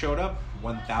Froning showed up?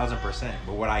 1,000%.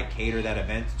 But would I cater that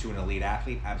event to an elite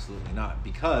athlete? Absolutely not.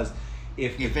 Because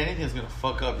if anything, it's going to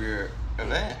fuck up your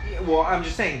event. Well, I'm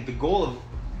just saying the goal of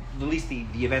at least the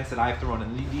events that I've thrown,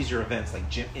 and these are events like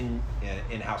gym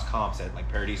in-house comps at like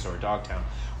Paradiso or Dogtown,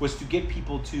 was to get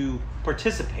people to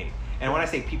participate. And when I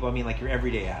say people, I mean like your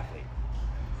everyday athlete,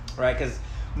 right? Because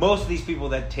most of these people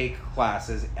that take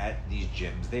classes at these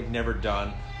gyms, they've never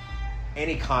done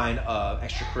any kind of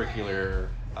extracurricular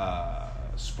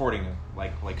sporting,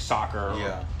 like soccer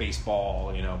or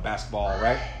baseball, you know, basketball,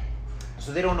 right?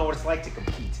 So they don't know what it's like to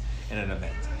compete in an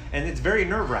event. And it's very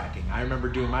nerve-wracking. I remember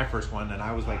doing my first one, and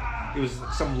I was like, it was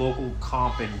some local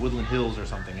comp in Woodland Hills or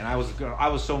something, and I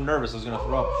was so nervous I was going to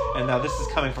throw up. And now this is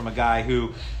coming from a guy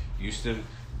who used to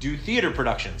do theater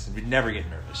productions and would never get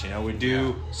nervous. You know, would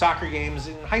do soccer games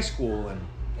in high school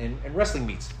and wrestling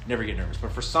meets, never get nervous.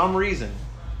 But for some reason,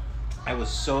 I was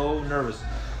so nervous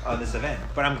on this event.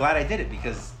 But I'm glad I did it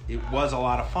because it was a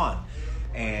lot of fun.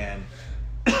 And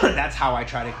that's how I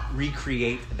try to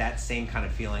recreate that same kind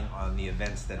of feeling on the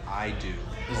events that I do.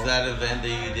 Does that event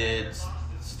that you did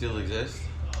still exist?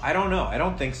 I don't know. I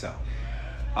don't think so.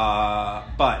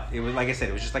 But it was, like I said,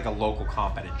 it was just like a local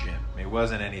comp at a gym. It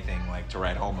wasn't anything like to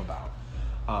write home about.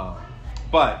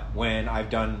 But when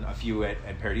I've done a few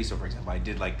at Paradiso, for example, I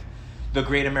did like the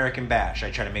Great American Bash.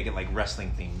 I try to make it like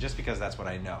wrestling themed just because that's what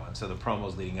I know. And so the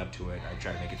promos leading up to it, I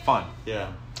try to make it fun.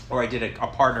 Yeah. Or I did a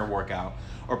partner workout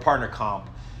or partner comp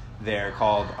there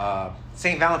called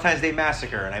St. Valentine's Day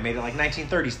Massacre, and I made it like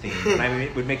 1930s themed, and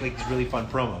I would make like these really fun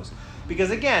promos. Because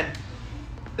again,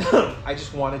 I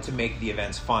just wanted to make the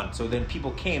events fun. So then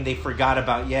people came, they forgot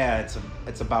about,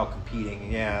 it's about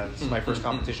competing, this is my first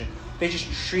competition. They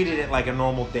just treated it like a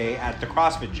normal day at the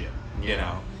CrossFit gym, you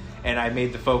know? And I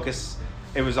made the focus,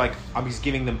 it was like I was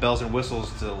giving them bells and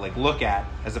whistles to like look at,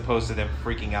 as opposed to them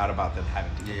freaking out about them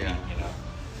having to compete, you know?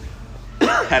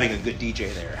 Having a good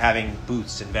DJ there, having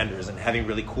booths and vendors, and having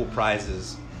really cool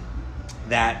prizes,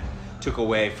 that took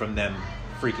away from them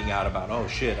freaking out about, oh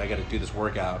shit, I got to do this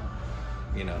workout,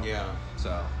 you know. Yeah.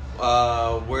 So,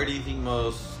 where do you think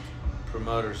most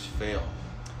promoters fail?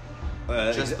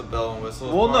 Just the bell and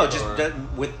whistle? Well, no, just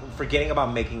with forgetting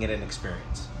about making it an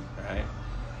experience, right?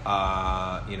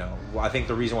 You know, I think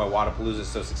the reason why Wadapalooza is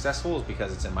so successful is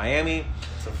because it's in Miami.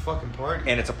 It's a fucking party.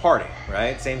 And it's a party,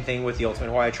 right? Same thing with the Ultimate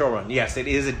Hawaii Trail Run. Yes, it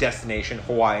is a destination,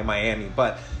 Hawaii, Miami,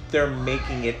 but they're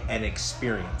making it an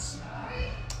experience.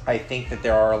 I think that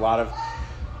there are a lot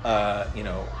of, you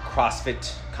know,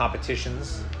 CrossFit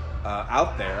competitions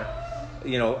out there,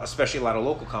 you know, especially a lot of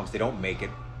local comps. They don't make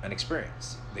it an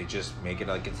experience. They just make it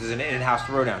like it's an in-house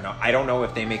throwdown. Now, I don't know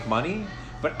if they make money,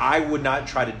 but I would not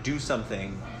try to do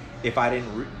something if I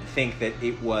didn't think that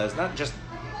it was not just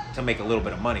to make a little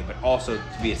bit of money, but also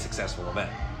to be a successful event,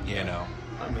 you know?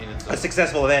 I mean, it's a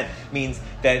successful event means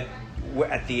that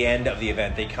at the end of the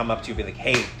event, they come up to you and be like,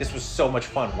 hey, this was so much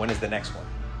fun. When is the next one?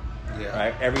 Yeah.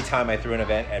 Right? Every time I threw an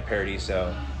event at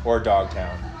Paradiso or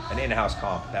Dogtown, an in-house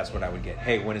comp, that's what I would get.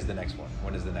 Hey, when is the next one?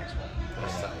 When is the next one?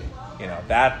 You know,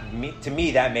 to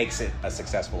me, that makes it a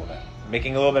successful event.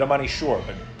 Making a little bit of money, sure,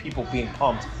 but people being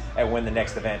pumped at when the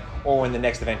next event, or when the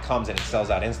next event comes and it sells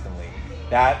out instantly,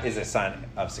 that is a sign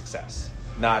of success.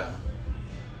 Not,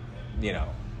 you know,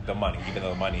 the money, even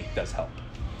though the money does help.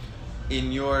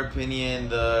 In your opinion,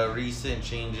 the recent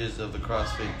changes of the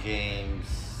CrossFit Games,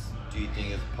 do you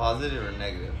think it's positive or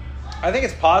negative? I think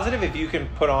it's positive if you can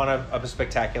put on a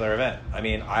spectacular event. I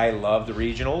mean, I love the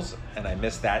regionals, and I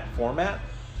miss that format.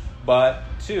 But,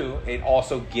 two, it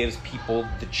also gives people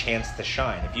the chance to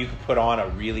shine. If you could put on a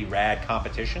really rad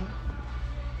competition,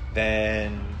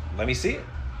 then let me see it,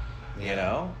 you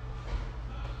know?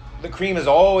 The cream is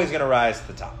always going to rise to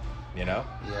the top, you know?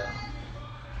 Yeah.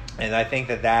 And I think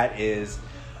that is,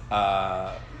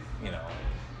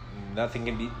 nothing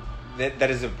can be...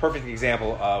 That is a perfect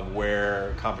example of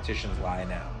where competitions lie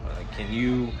now. Like, can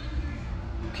you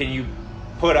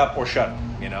put up or shut up?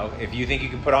 You know, if you think you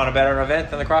can put on a better event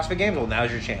than the CrossFit Games, well,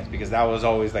 now's your chance, because that was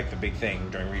always like the big thing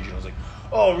during regionals. Like,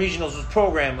 oh, regionals was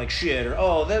programmed like shit, or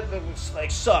oh, that was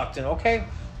like sucked. And okay,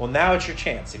 well, now it's your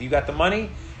chance. If you got the money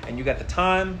and you got the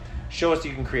time, show us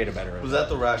you can create a better event. Was that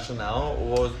the rationale?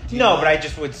 Or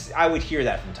but I would hear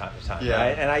that from time to time, yeah.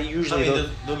 right? And I usually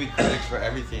there'll be critics for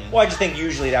everything. Well, I just think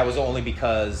usually that was only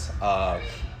because of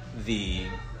the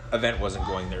event wasn't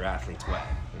going their athlete's way,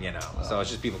 you know. So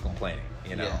it's just people complaining,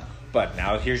 you know. Yeah. But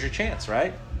now here's your chance,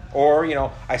 right? Or, you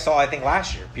know, I think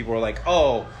last year, people were like,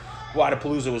 oh,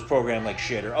 Wadapalooza was programmed like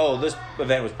shit, or oh, this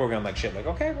event was programmed like shit. Like,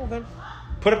 okay, well then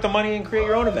put up the money and create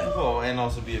your own event. Oh, and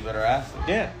also be a better athlete.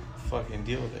 Yeah. Fucking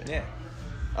deal with it.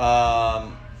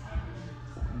 Yeah.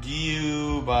 Do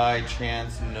you by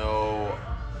chance know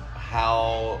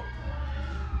how...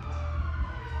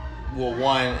 Well,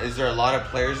 one, is there a lot of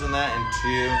players in that? And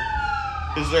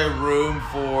two, is there room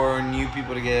for new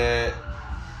people to get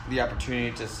the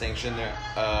opportunity to sanction their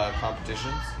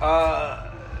competitions?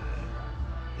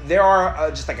 There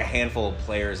are just like a handful of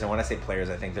players, and when I say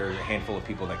players, I think there's a handful of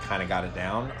people that kind of got it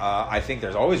down. I think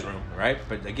there's always room, right?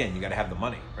 But again, you got to have the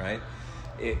money, right?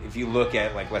 If you look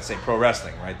at, like, let's say pro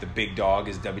wrestling, right? The big dog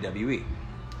is WWE.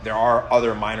 There are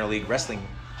other minor league wrestling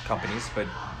companies, but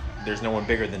there's no one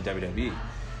bigger than WWE.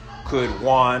 Could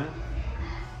Juan,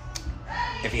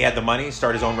 if he had the money,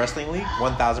 start his own wrestling league?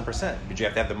 1,000%. But you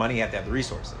have to have the money, you have to have the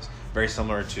resources. Very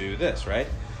similar to this, right?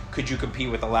 Could you compete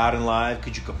with a Loud and Live?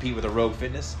 Could you compete with a Rogue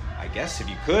Fitness? I guess if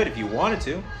you could, if you wanted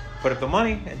to, put up the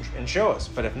money and show us.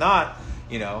 But if not,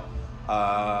 you know,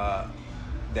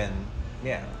 then,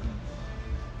 yeah.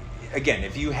 Again,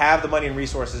 if you have the money and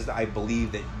resources, I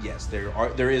believe that, yes,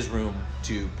 there is room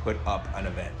to put up an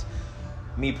event.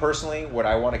 Me personally, would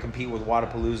I want to compete with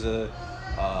Wadapalooza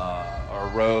or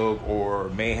Rogue or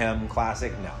Mayhem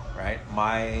Classic? No, right?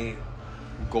 My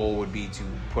goal would be to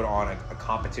put on a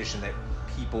competition that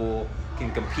people can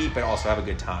compete but also have a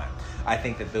good time. I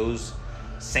think that those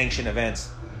sanctioned events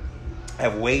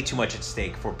have way too much at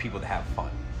stake for people to have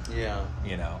fun. Yeah.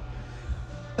 You know?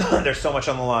 There's so much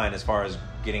on the line as far as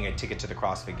getting a ticket to the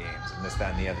CrossFit Games and this,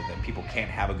 that, and the other, that people can't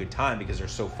have a good time because they're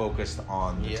so focused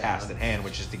on the task at hand,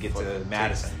 which is to get to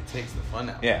Madison. Takes the fun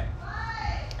out. Yeah.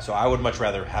 So I would much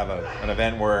rather have an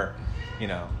event where, you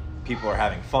know, people are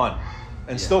having fun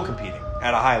and still competing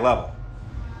at a high level,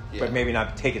 but maybe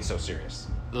not take it so serious.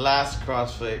 Last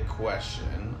CrossFit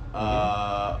question.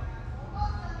 What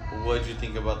did you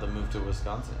think about the move to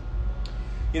Wisconsin?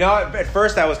 You know, at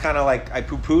first I was kind of like, I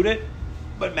poo-pooed it,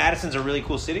 but Madison's a really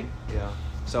cool city. Yeah.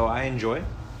 So I enjoy it.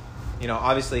 You know,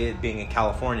 obviously it being in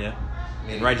California,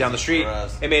 and right down the street,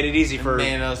 it made it easy for... It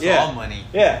made us all money.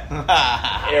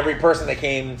 Yeah. Every person that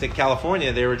came to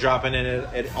California, they were dropping in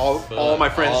at all my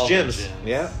friends' gyms.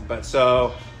 Yeah. But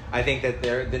so I think that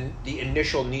the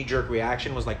initial knee-jerk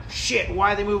reaction was like, shit,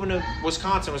 why are they moving to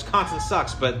Wisconsin? Wisconsin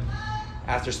sucks. But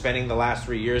after spending the last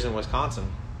 3 years in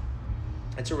Wisconsin,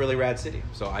 it's a really rad city.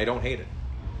 So I don't hate it.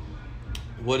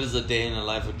 What does a day in the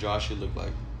life of Joshua look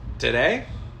like? Today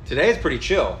is pretty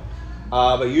chill.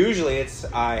 But usually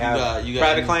I have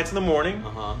private clients in the morning.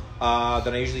 Then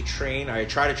I usually train. I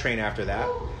try to train after that.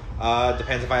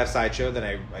 Depends if I have sideshow. Then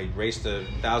I race to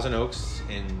Thousand Oaks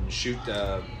and shoot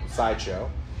sideshow.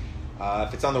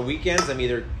 If it's on the weekends, I'm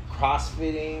either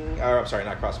crossfitting. Or I'm sorry,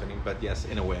 not crossfitting, but yes,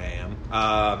 in a way I am.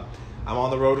 I'm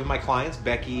on the road with my clients,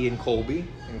 Becky and Colby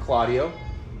and Claudio,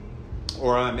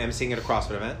 or I'm emceeing at a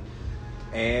CrossFit event.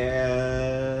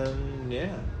 And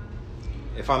yeah,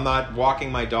 if I'm not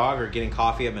walking my dog or getting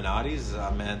coffee at Minotti's,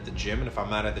 I'm at the gym. And if I'm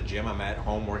not at the gym, I'm at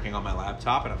home working on my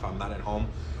laptop. And if I'm not at home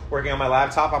working on my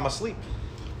laptop, I'm asleep.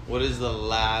 What is the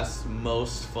last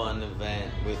most fun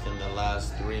event within the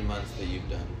last 3 months that you've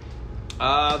done?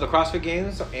 The CrossFit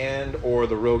Games and or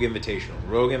the Rogue Invitational.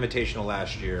 Rogue Invitational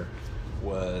last year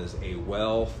was a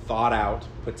well thought out,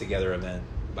 put together event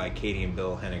by Katie and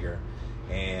Bill Henniger.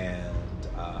 And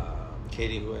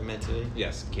Katie, who I met today?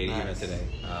 Yes, Katie, who I met today.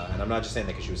 And I'm not just saying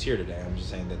that because she was here today. I'm just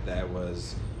saying that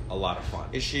was a lot of fun.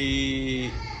 Is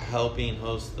she helping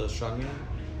host the strongman?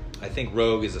 I think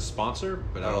Rogue is a sponsor,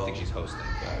 but I don't think she's hosting.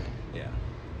 Got it.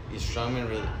 Yeah. Is strongman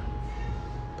really,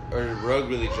 or did Rogue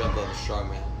really jumped on the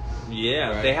strongman? Yeah,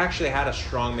 Right. they actually had a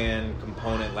strongman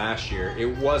component last year.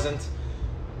 It wasn't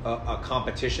a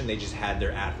competition. They just had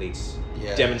their athletes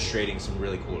demonstrating some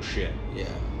really cool shit. Yeah.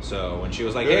 So when she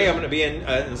was like, "Hey, I'm going to be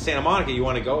in Santa Monica. You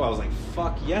want to go?" I was like,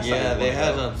 "Fuck yes!" Yeah, they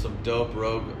had go. some dope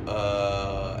Rogue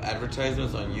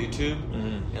advertisements on YouTube,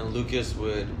 and Lucas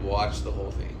would watch the whole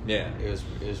thing. Yeah. It was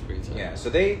pretty tough. Yeah, so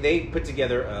they put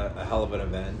together a hell of an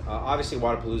event. Obviously,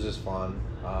 Wadapalooza is fun,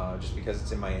 just because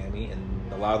it's in Miami, and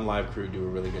the Loud and Live crew do a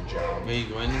really good job. Are you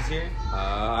going this year?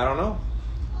 I don't know.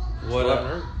 What Still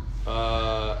haven't heard.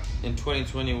 In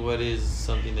 2020, what is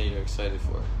something that you're excited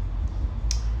for?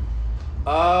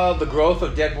 The growth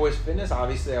of Deadboys Fitness.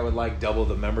 Obviously, I would like double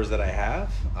the members that I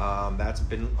have. That's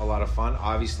been a lot of fun.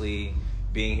 Obviously,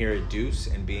 being here at Deuce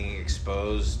and being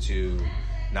exposed to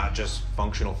not just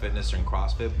functional fitness and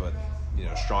CrossFit, but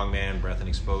strongman, breath and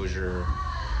exposure.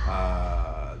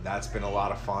 That's been a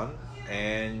lot of fun,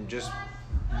 and just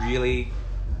really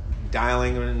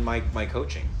dialing in my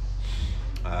coaching.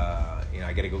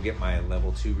 I got to go get my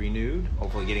level 2 renewed.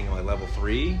 Hopefully, getting my level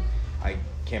 3. I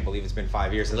can't believe it's been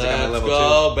 5 years since I got my level 2. Let's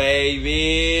go,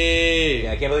 baby!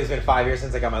 Yeah, I can't believe it's been 5 years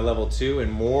since I got my level 2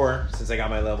 and more since I got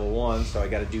my level 1. So I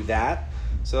got to do that.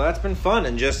 So that's been fun,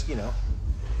 and just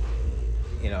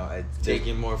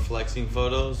Taking more flexing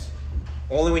photos.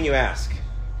 Only when you ask.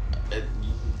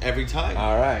 Every time.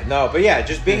 All right, no, but yeah,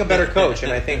 just being a better coach,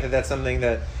 and I think that that's something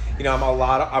that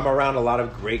I'm around a lot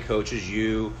of great coaches.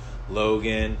 You,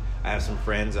 Logan. I have some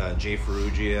friends, Jay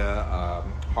Ferrugia,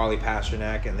 Harley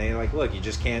Pasternak, and they look, you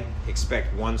just can't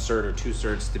expect one cert or two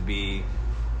certs to be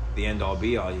the end-all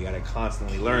be-all. You got to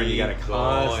constantly learn. You got to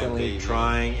constantly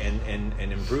trying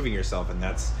and improving yourself, and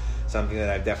that's something that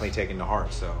I've definitely taken to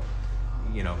heart. So,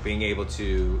 being able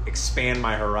to expand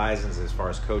my horizons as far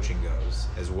as coaching goes,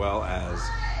 as well as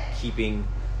keeping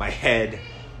my head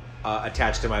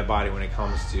attached to my body when it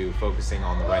comes to focusing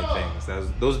on the right things.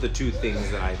 Those are the two things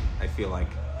that I feel like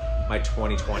my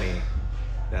 2020,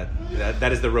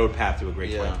 that is the road path to a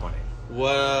great 2020.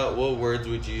 What words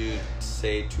would you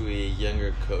say to a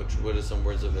younger coach? What are some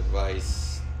words of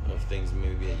advice of things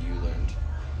maybe that you learned?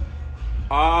 You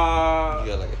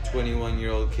got like a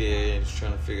 21-year-old kid just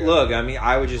trying to figure out. Look, I mean,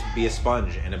 I would just be a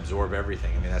sponge and absorb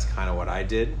everything. I mean, that's kind of what I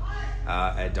did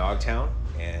at Dogtown.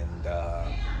 And,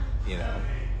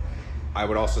 I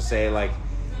would also say,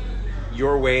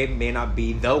 your way may not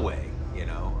be the way.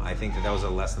 I think that was a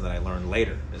lesson that I learned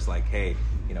later. It's like, hey,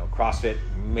 CrossFit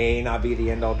may not be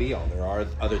the end-all be-all. There are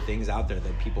other things out there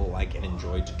that people like and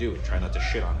enjoy to do, and try not to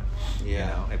shit on it.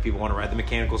 Yeah. If people want to ride the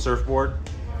mechanical surfboard,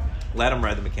 let them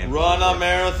ride the mechanical surfboard. Run a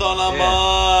marathon a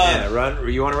month. Yeah,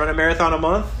 you want to run a marathon a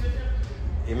month?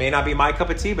 It may not be my cup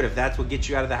of tea, but if that's what gets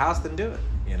you out of the house, then do it.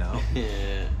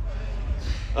 Yeah.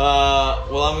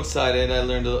 Well, I'm excited. I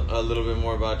learned a little bit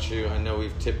more about you. I know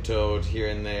we've tiptoed here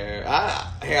and there.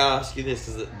 I'll ask you this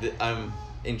because I'm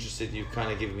interested. You've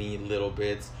kind of given me little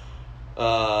bits.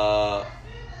 What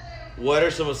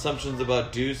are some assumptions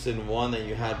about Deuce and one that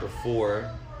you had before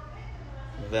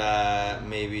that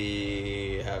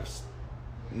maybe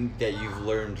that you've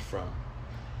learned from?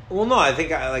 Well, no, I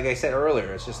think, like I said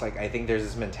earlier, it's just I think there's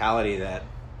this mentality that,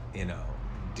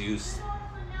 Deuce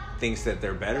thinks that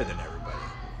they're better than everybody.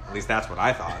 At least that's what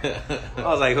I thought. I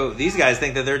was like, oh, these guys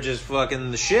think that they're just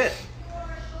fucking the shit.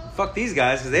 Fuck these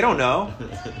guys because they don't know.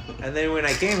 And then when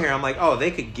I came here, I'm like, oh,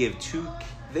 they could give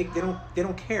they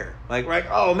don't care. Right?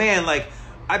 Oh man,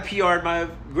 I PR'd my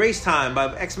race time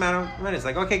by X amount of minutes.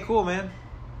 Okay, cool, man.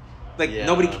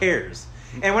 Nobody cares.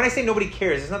 And when I say nobody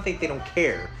cares, it's not that they don't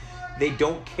care. They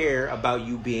don't care about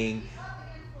you being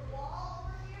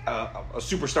a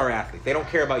superstar athlete. They don't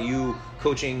care about you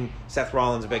coaching Seth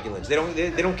Rollins and Becky Lynch. They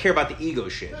don't care about the ego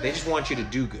shit. They just want you to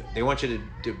do good. They want you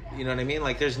to you know what I mean?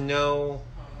 There's no,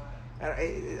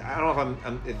 I don't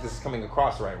know if this is coming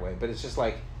across the right way, but it's just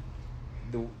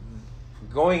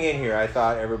going in here, I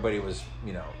thought everybody was,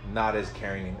 not as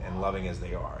caring and loving as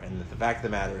they are. And the fact of the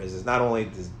matter is not only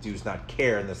does Deuce not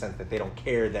care in the sense that they don't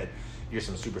care that you're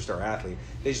some superstar athlete,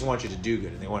 they just want you to do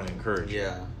good and they want to encourage you.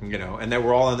 And that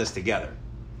we're all in this together.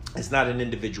 It's not an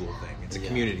individual thing. It's a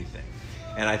community thing.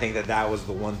 And I think that was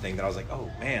the one thing that I was like, oh,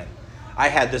 man, I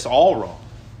had this all wrong.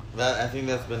 I think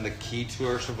that's been the key to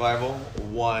our survival.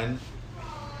 One,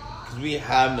 because we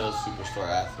have no superstar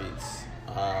athletes.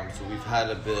 So we've had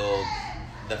to build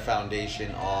the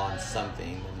foundation on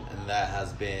something. And that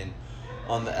has been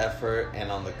on the effort and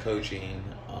on the coaching.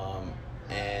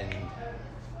 And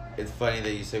it's funny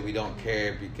that you say we don't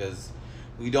care because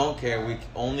we don't care. We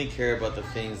only care about the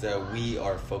things that we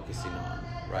are focusing on,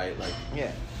 right? Like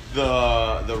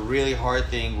the really hard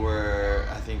thing where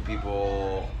I think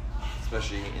people,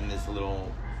 especially in this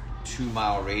little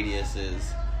 2-mile radius,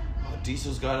 is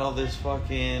Diesel's got all this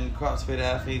fucking CrossFit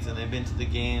athletes and they've been to the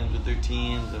games with their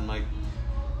teams. And like,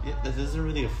 that doesn't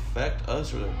really affect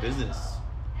us or our business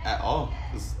at all.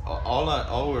 'Cause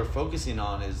all we're focusing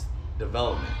on is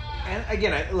development. And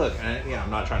again,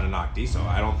 I'm not trying to knock Diesel.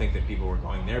 I don't think that people were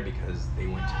going there because they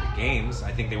went to the games.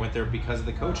 I think they went there because of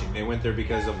the coaching. They went there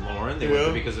because of Lauren. They went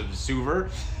there because of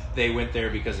Suver. They went there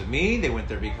because of me. They went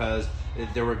there because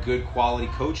there were good quality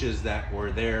coaches that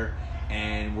were there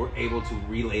and were able to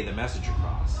relay the message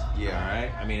across. Yeah. All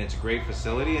right? I mean, it's a great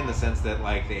facility in the sense that,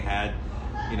 like, they had,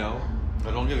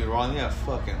 But don't get me wrong, they have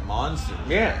fucking monsters.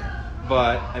 Yeah.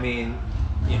 But, I mean,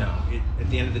 at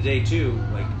the end of the day, too,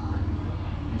 like,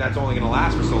 that's only going to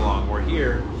last for so long. We're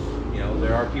here,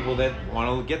 there are people that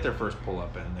want to get their first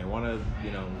pull-up and they want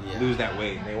to, lose that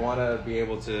weight. And they want to be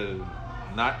able to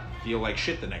not feel like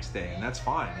shit the next day. And that's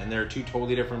fine. And they're two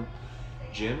totally different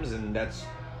gyms, and that's...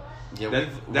 Yeah,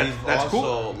 we've also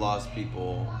cool. lost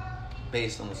people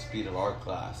based on the speed of our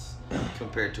class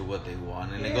compared to what they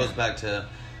want. And it goes back to,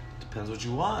 depends what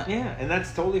you want. Yeah, and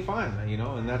that's totally fine,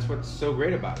 and that's what's so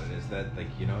great about it is that, like,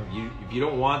 if you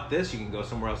don't want this, you can go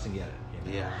somewhere else and get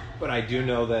it. Yeah. But I do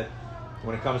know that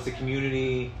when it comes to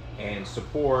community and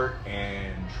support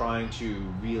and trying to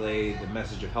relay the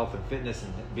message of health and fitness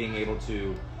and being able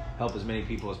to help as many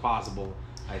people as possible,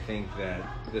 I think that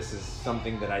this is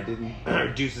something that I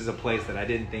didn't... Juice is a place that I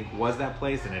didn't think was that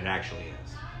place, and it actually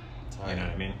is. You know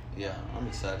what I mean? Yeah, I'm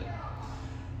excited.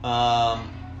 I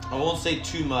won't say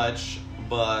too much,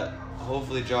 but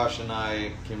hopefully Josh and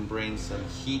I can bring some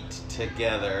heat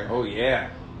together. Oh, yeah.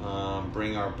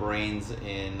 Bring our brains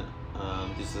in.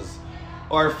 This is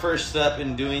our first step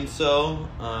in doing so.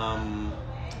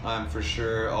 I'm for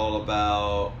sure all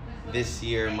about... This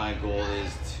year, my goal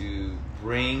is to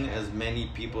bring as many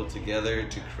people together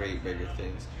to create bigger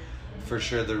things. For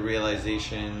sure, the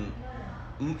realization,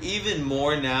 even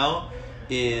more now,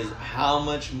 is how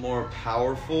much more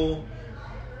powerful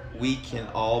we can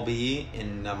all be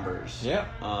in numbers. Yeah.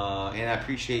 And I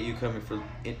appreciate you coming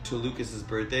to Lucas's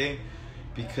birthday,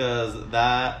 because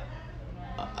that,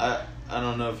 I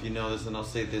don't know if you know this, and I'll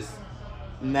say this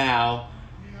now,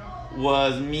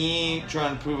 was me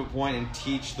trying to prove a point and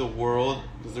teach the world,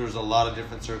 because there was a lot of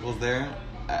different circles there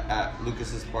at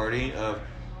Lucas's party, of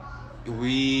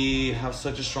we have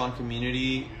such a strong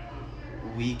community,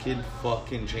 we could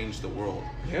fucking change the world.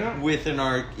 Yeah. Within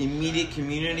our immediate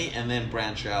community, and then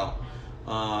branch out.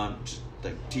 Just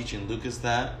like teaching Lucas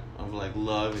that of like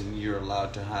love, and you're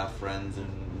allowed to have friends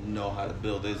and know how to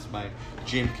build this. My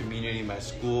gym community, my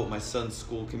son's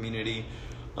school community.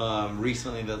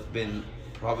 Recently, that's been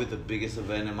probably the biggest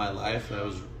event in my life, and I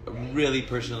was really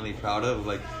personally proud of.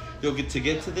 Like, get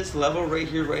to this level right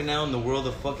here, right now in the world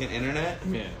of fucking internet.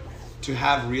 Yeah. To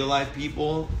have real life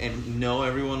people and know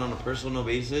everyone on a personal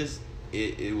basis,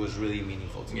 it was really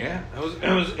meaningful to me. Yeah,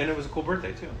 it was a cool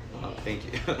birthday too. Oh, thank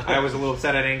you. I was a little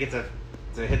upset I didn't get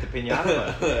to hit the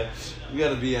piñata. But you got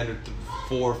to be under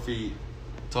 4 feet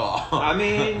tall. I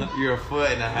mean, you're a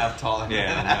foot and a half taller.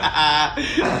 Yeah,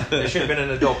 there should have been an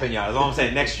adult piñata. That's all I'm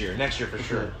saying. Next year for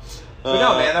sure. But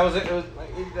no, man,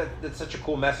 that's such a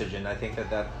cool message, and I think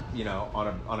that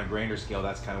on a grander scale,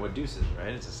 that's kind of what Deuce is, right?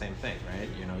 It's the same thing, right?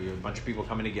 You're a bunch of people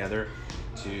coming together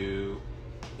to,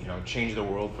 change the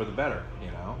world for the better,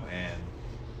 and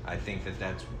I think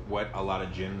that's what a lot of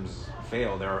gyms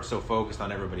fail. They're so focused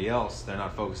on everybody else, they're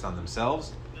not focused on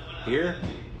themselves. Here,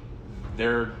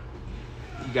 you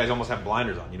guys almost have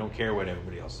blinders on. You don't care what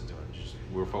everybody else is doing.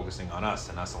 We're focusing on us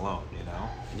and us alone,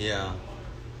 Yeah.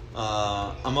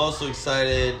 I'm also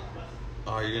excited.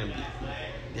 Oh, you're gonna be.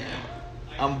 Damn.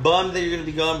 I'm bummed that you're gonna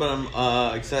be gone, but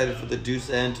I'm excited for the Deuce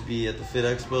End to be at the Fit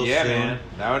Expo. Yeah, soon. man.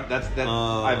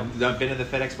 I've been to the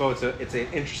Fit Expo. It's an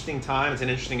interesting time. It's an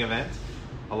interesting event.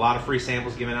 A lot of free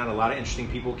samples given out. A lot of interesting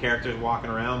people, characters walking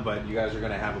around. But you guys are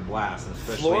gonna have a blast. And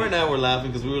especially Flora and I were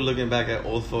laughing because we were looking back at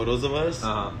old photos of us,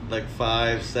 like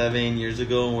 5-7 years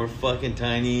ago, and we're fucking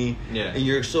tiny. Yeah. And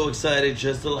you're so excited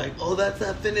just to like, oh, that's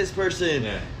that fitness person.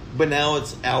 Yeah. But now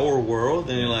it's our world,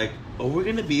 and you're like, oh, we're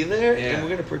gonna be there, Yeah. and we're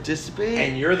gonna participate.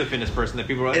 And you're the fitness person that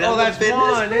people are like, And oh, I'm that's the fitness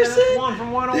Juan. Yeah, person? that's Juan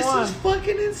from 101. This is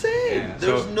fucking insane. Yeah,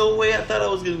 There's so- no way I thought I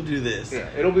was gonna do this. Yeah,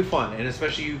 it'll be fun, and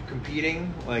especially you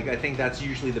competing. Like, I think that's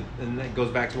usually and that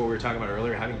goes back to what we were talking about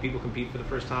earlier, having people compete for the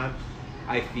first time.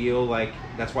 I feel like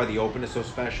that's why the Open is so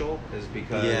special, is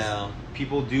because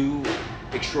people do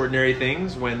extraordinary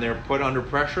things when they're put under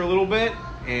pressure a little bit,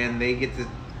 and they get to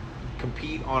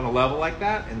compete on a level like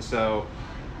that. And so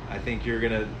I think you're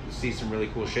gonna see some really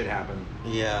cool shit happen.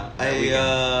 Yeah, that I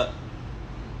weekend.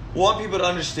 want people to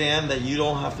understand that you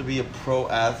don't have to be a pro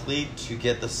athlete to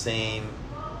get the same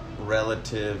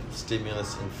relative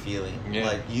stimulus and feeling. Yeah.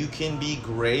 Like, you can be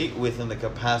great within the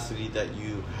capacity that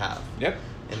you have. Yep.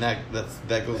 And that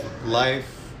goes with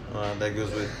life. That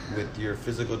goes with your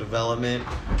physical development.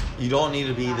 You don't need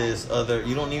to be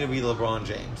you don't need to be LeBron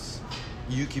James.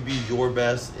 You can be your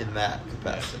best in that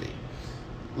capacity.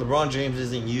 LeBron James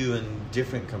isn't you in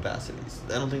different capacities.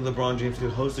 I don't think LeBron James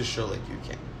could host a show like you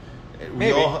can.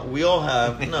 Maybe. We all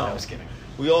have no. I was kidding.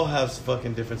 We all have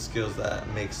fucking different skills that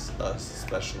makes us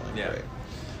special and Yeah. great.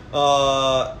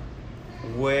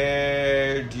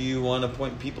 Where do you want to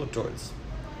point people towards?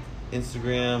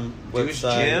 Instagram, Deuce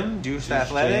website, Gym, Deuce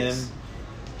Athletics,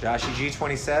 Joshy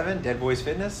G27, Deadboys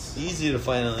Fitness. Easy to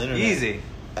find on the internet. Easy.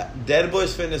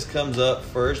 Deadboys Fitness comes up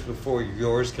first before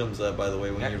yours comes up, by the way,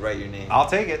 when Yeah. you write your name. I'll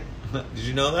take it. Did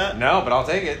you know that? No, but I'll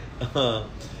take it.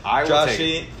 I will take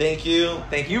Joshy, it. thank you.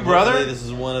 Thank you, brother. Hopefully this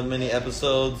is one of many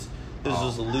episodes. This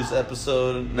was a loose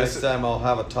episode. Next time I'll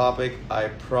have a topic, I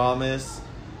promise.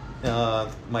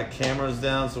 My camera's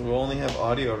down, so we only have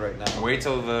audio right now. Wait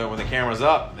till when the camera's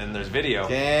up and there's video.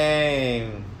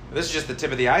 Dang. This is just the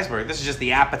tip of the iceberg. This is just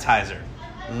the appetizer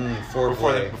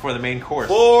Foreplay. before the main course.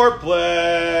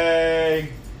 Foreplay.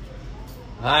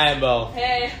 Hi, Bo.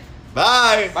 Hey.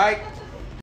 Bye. Bye.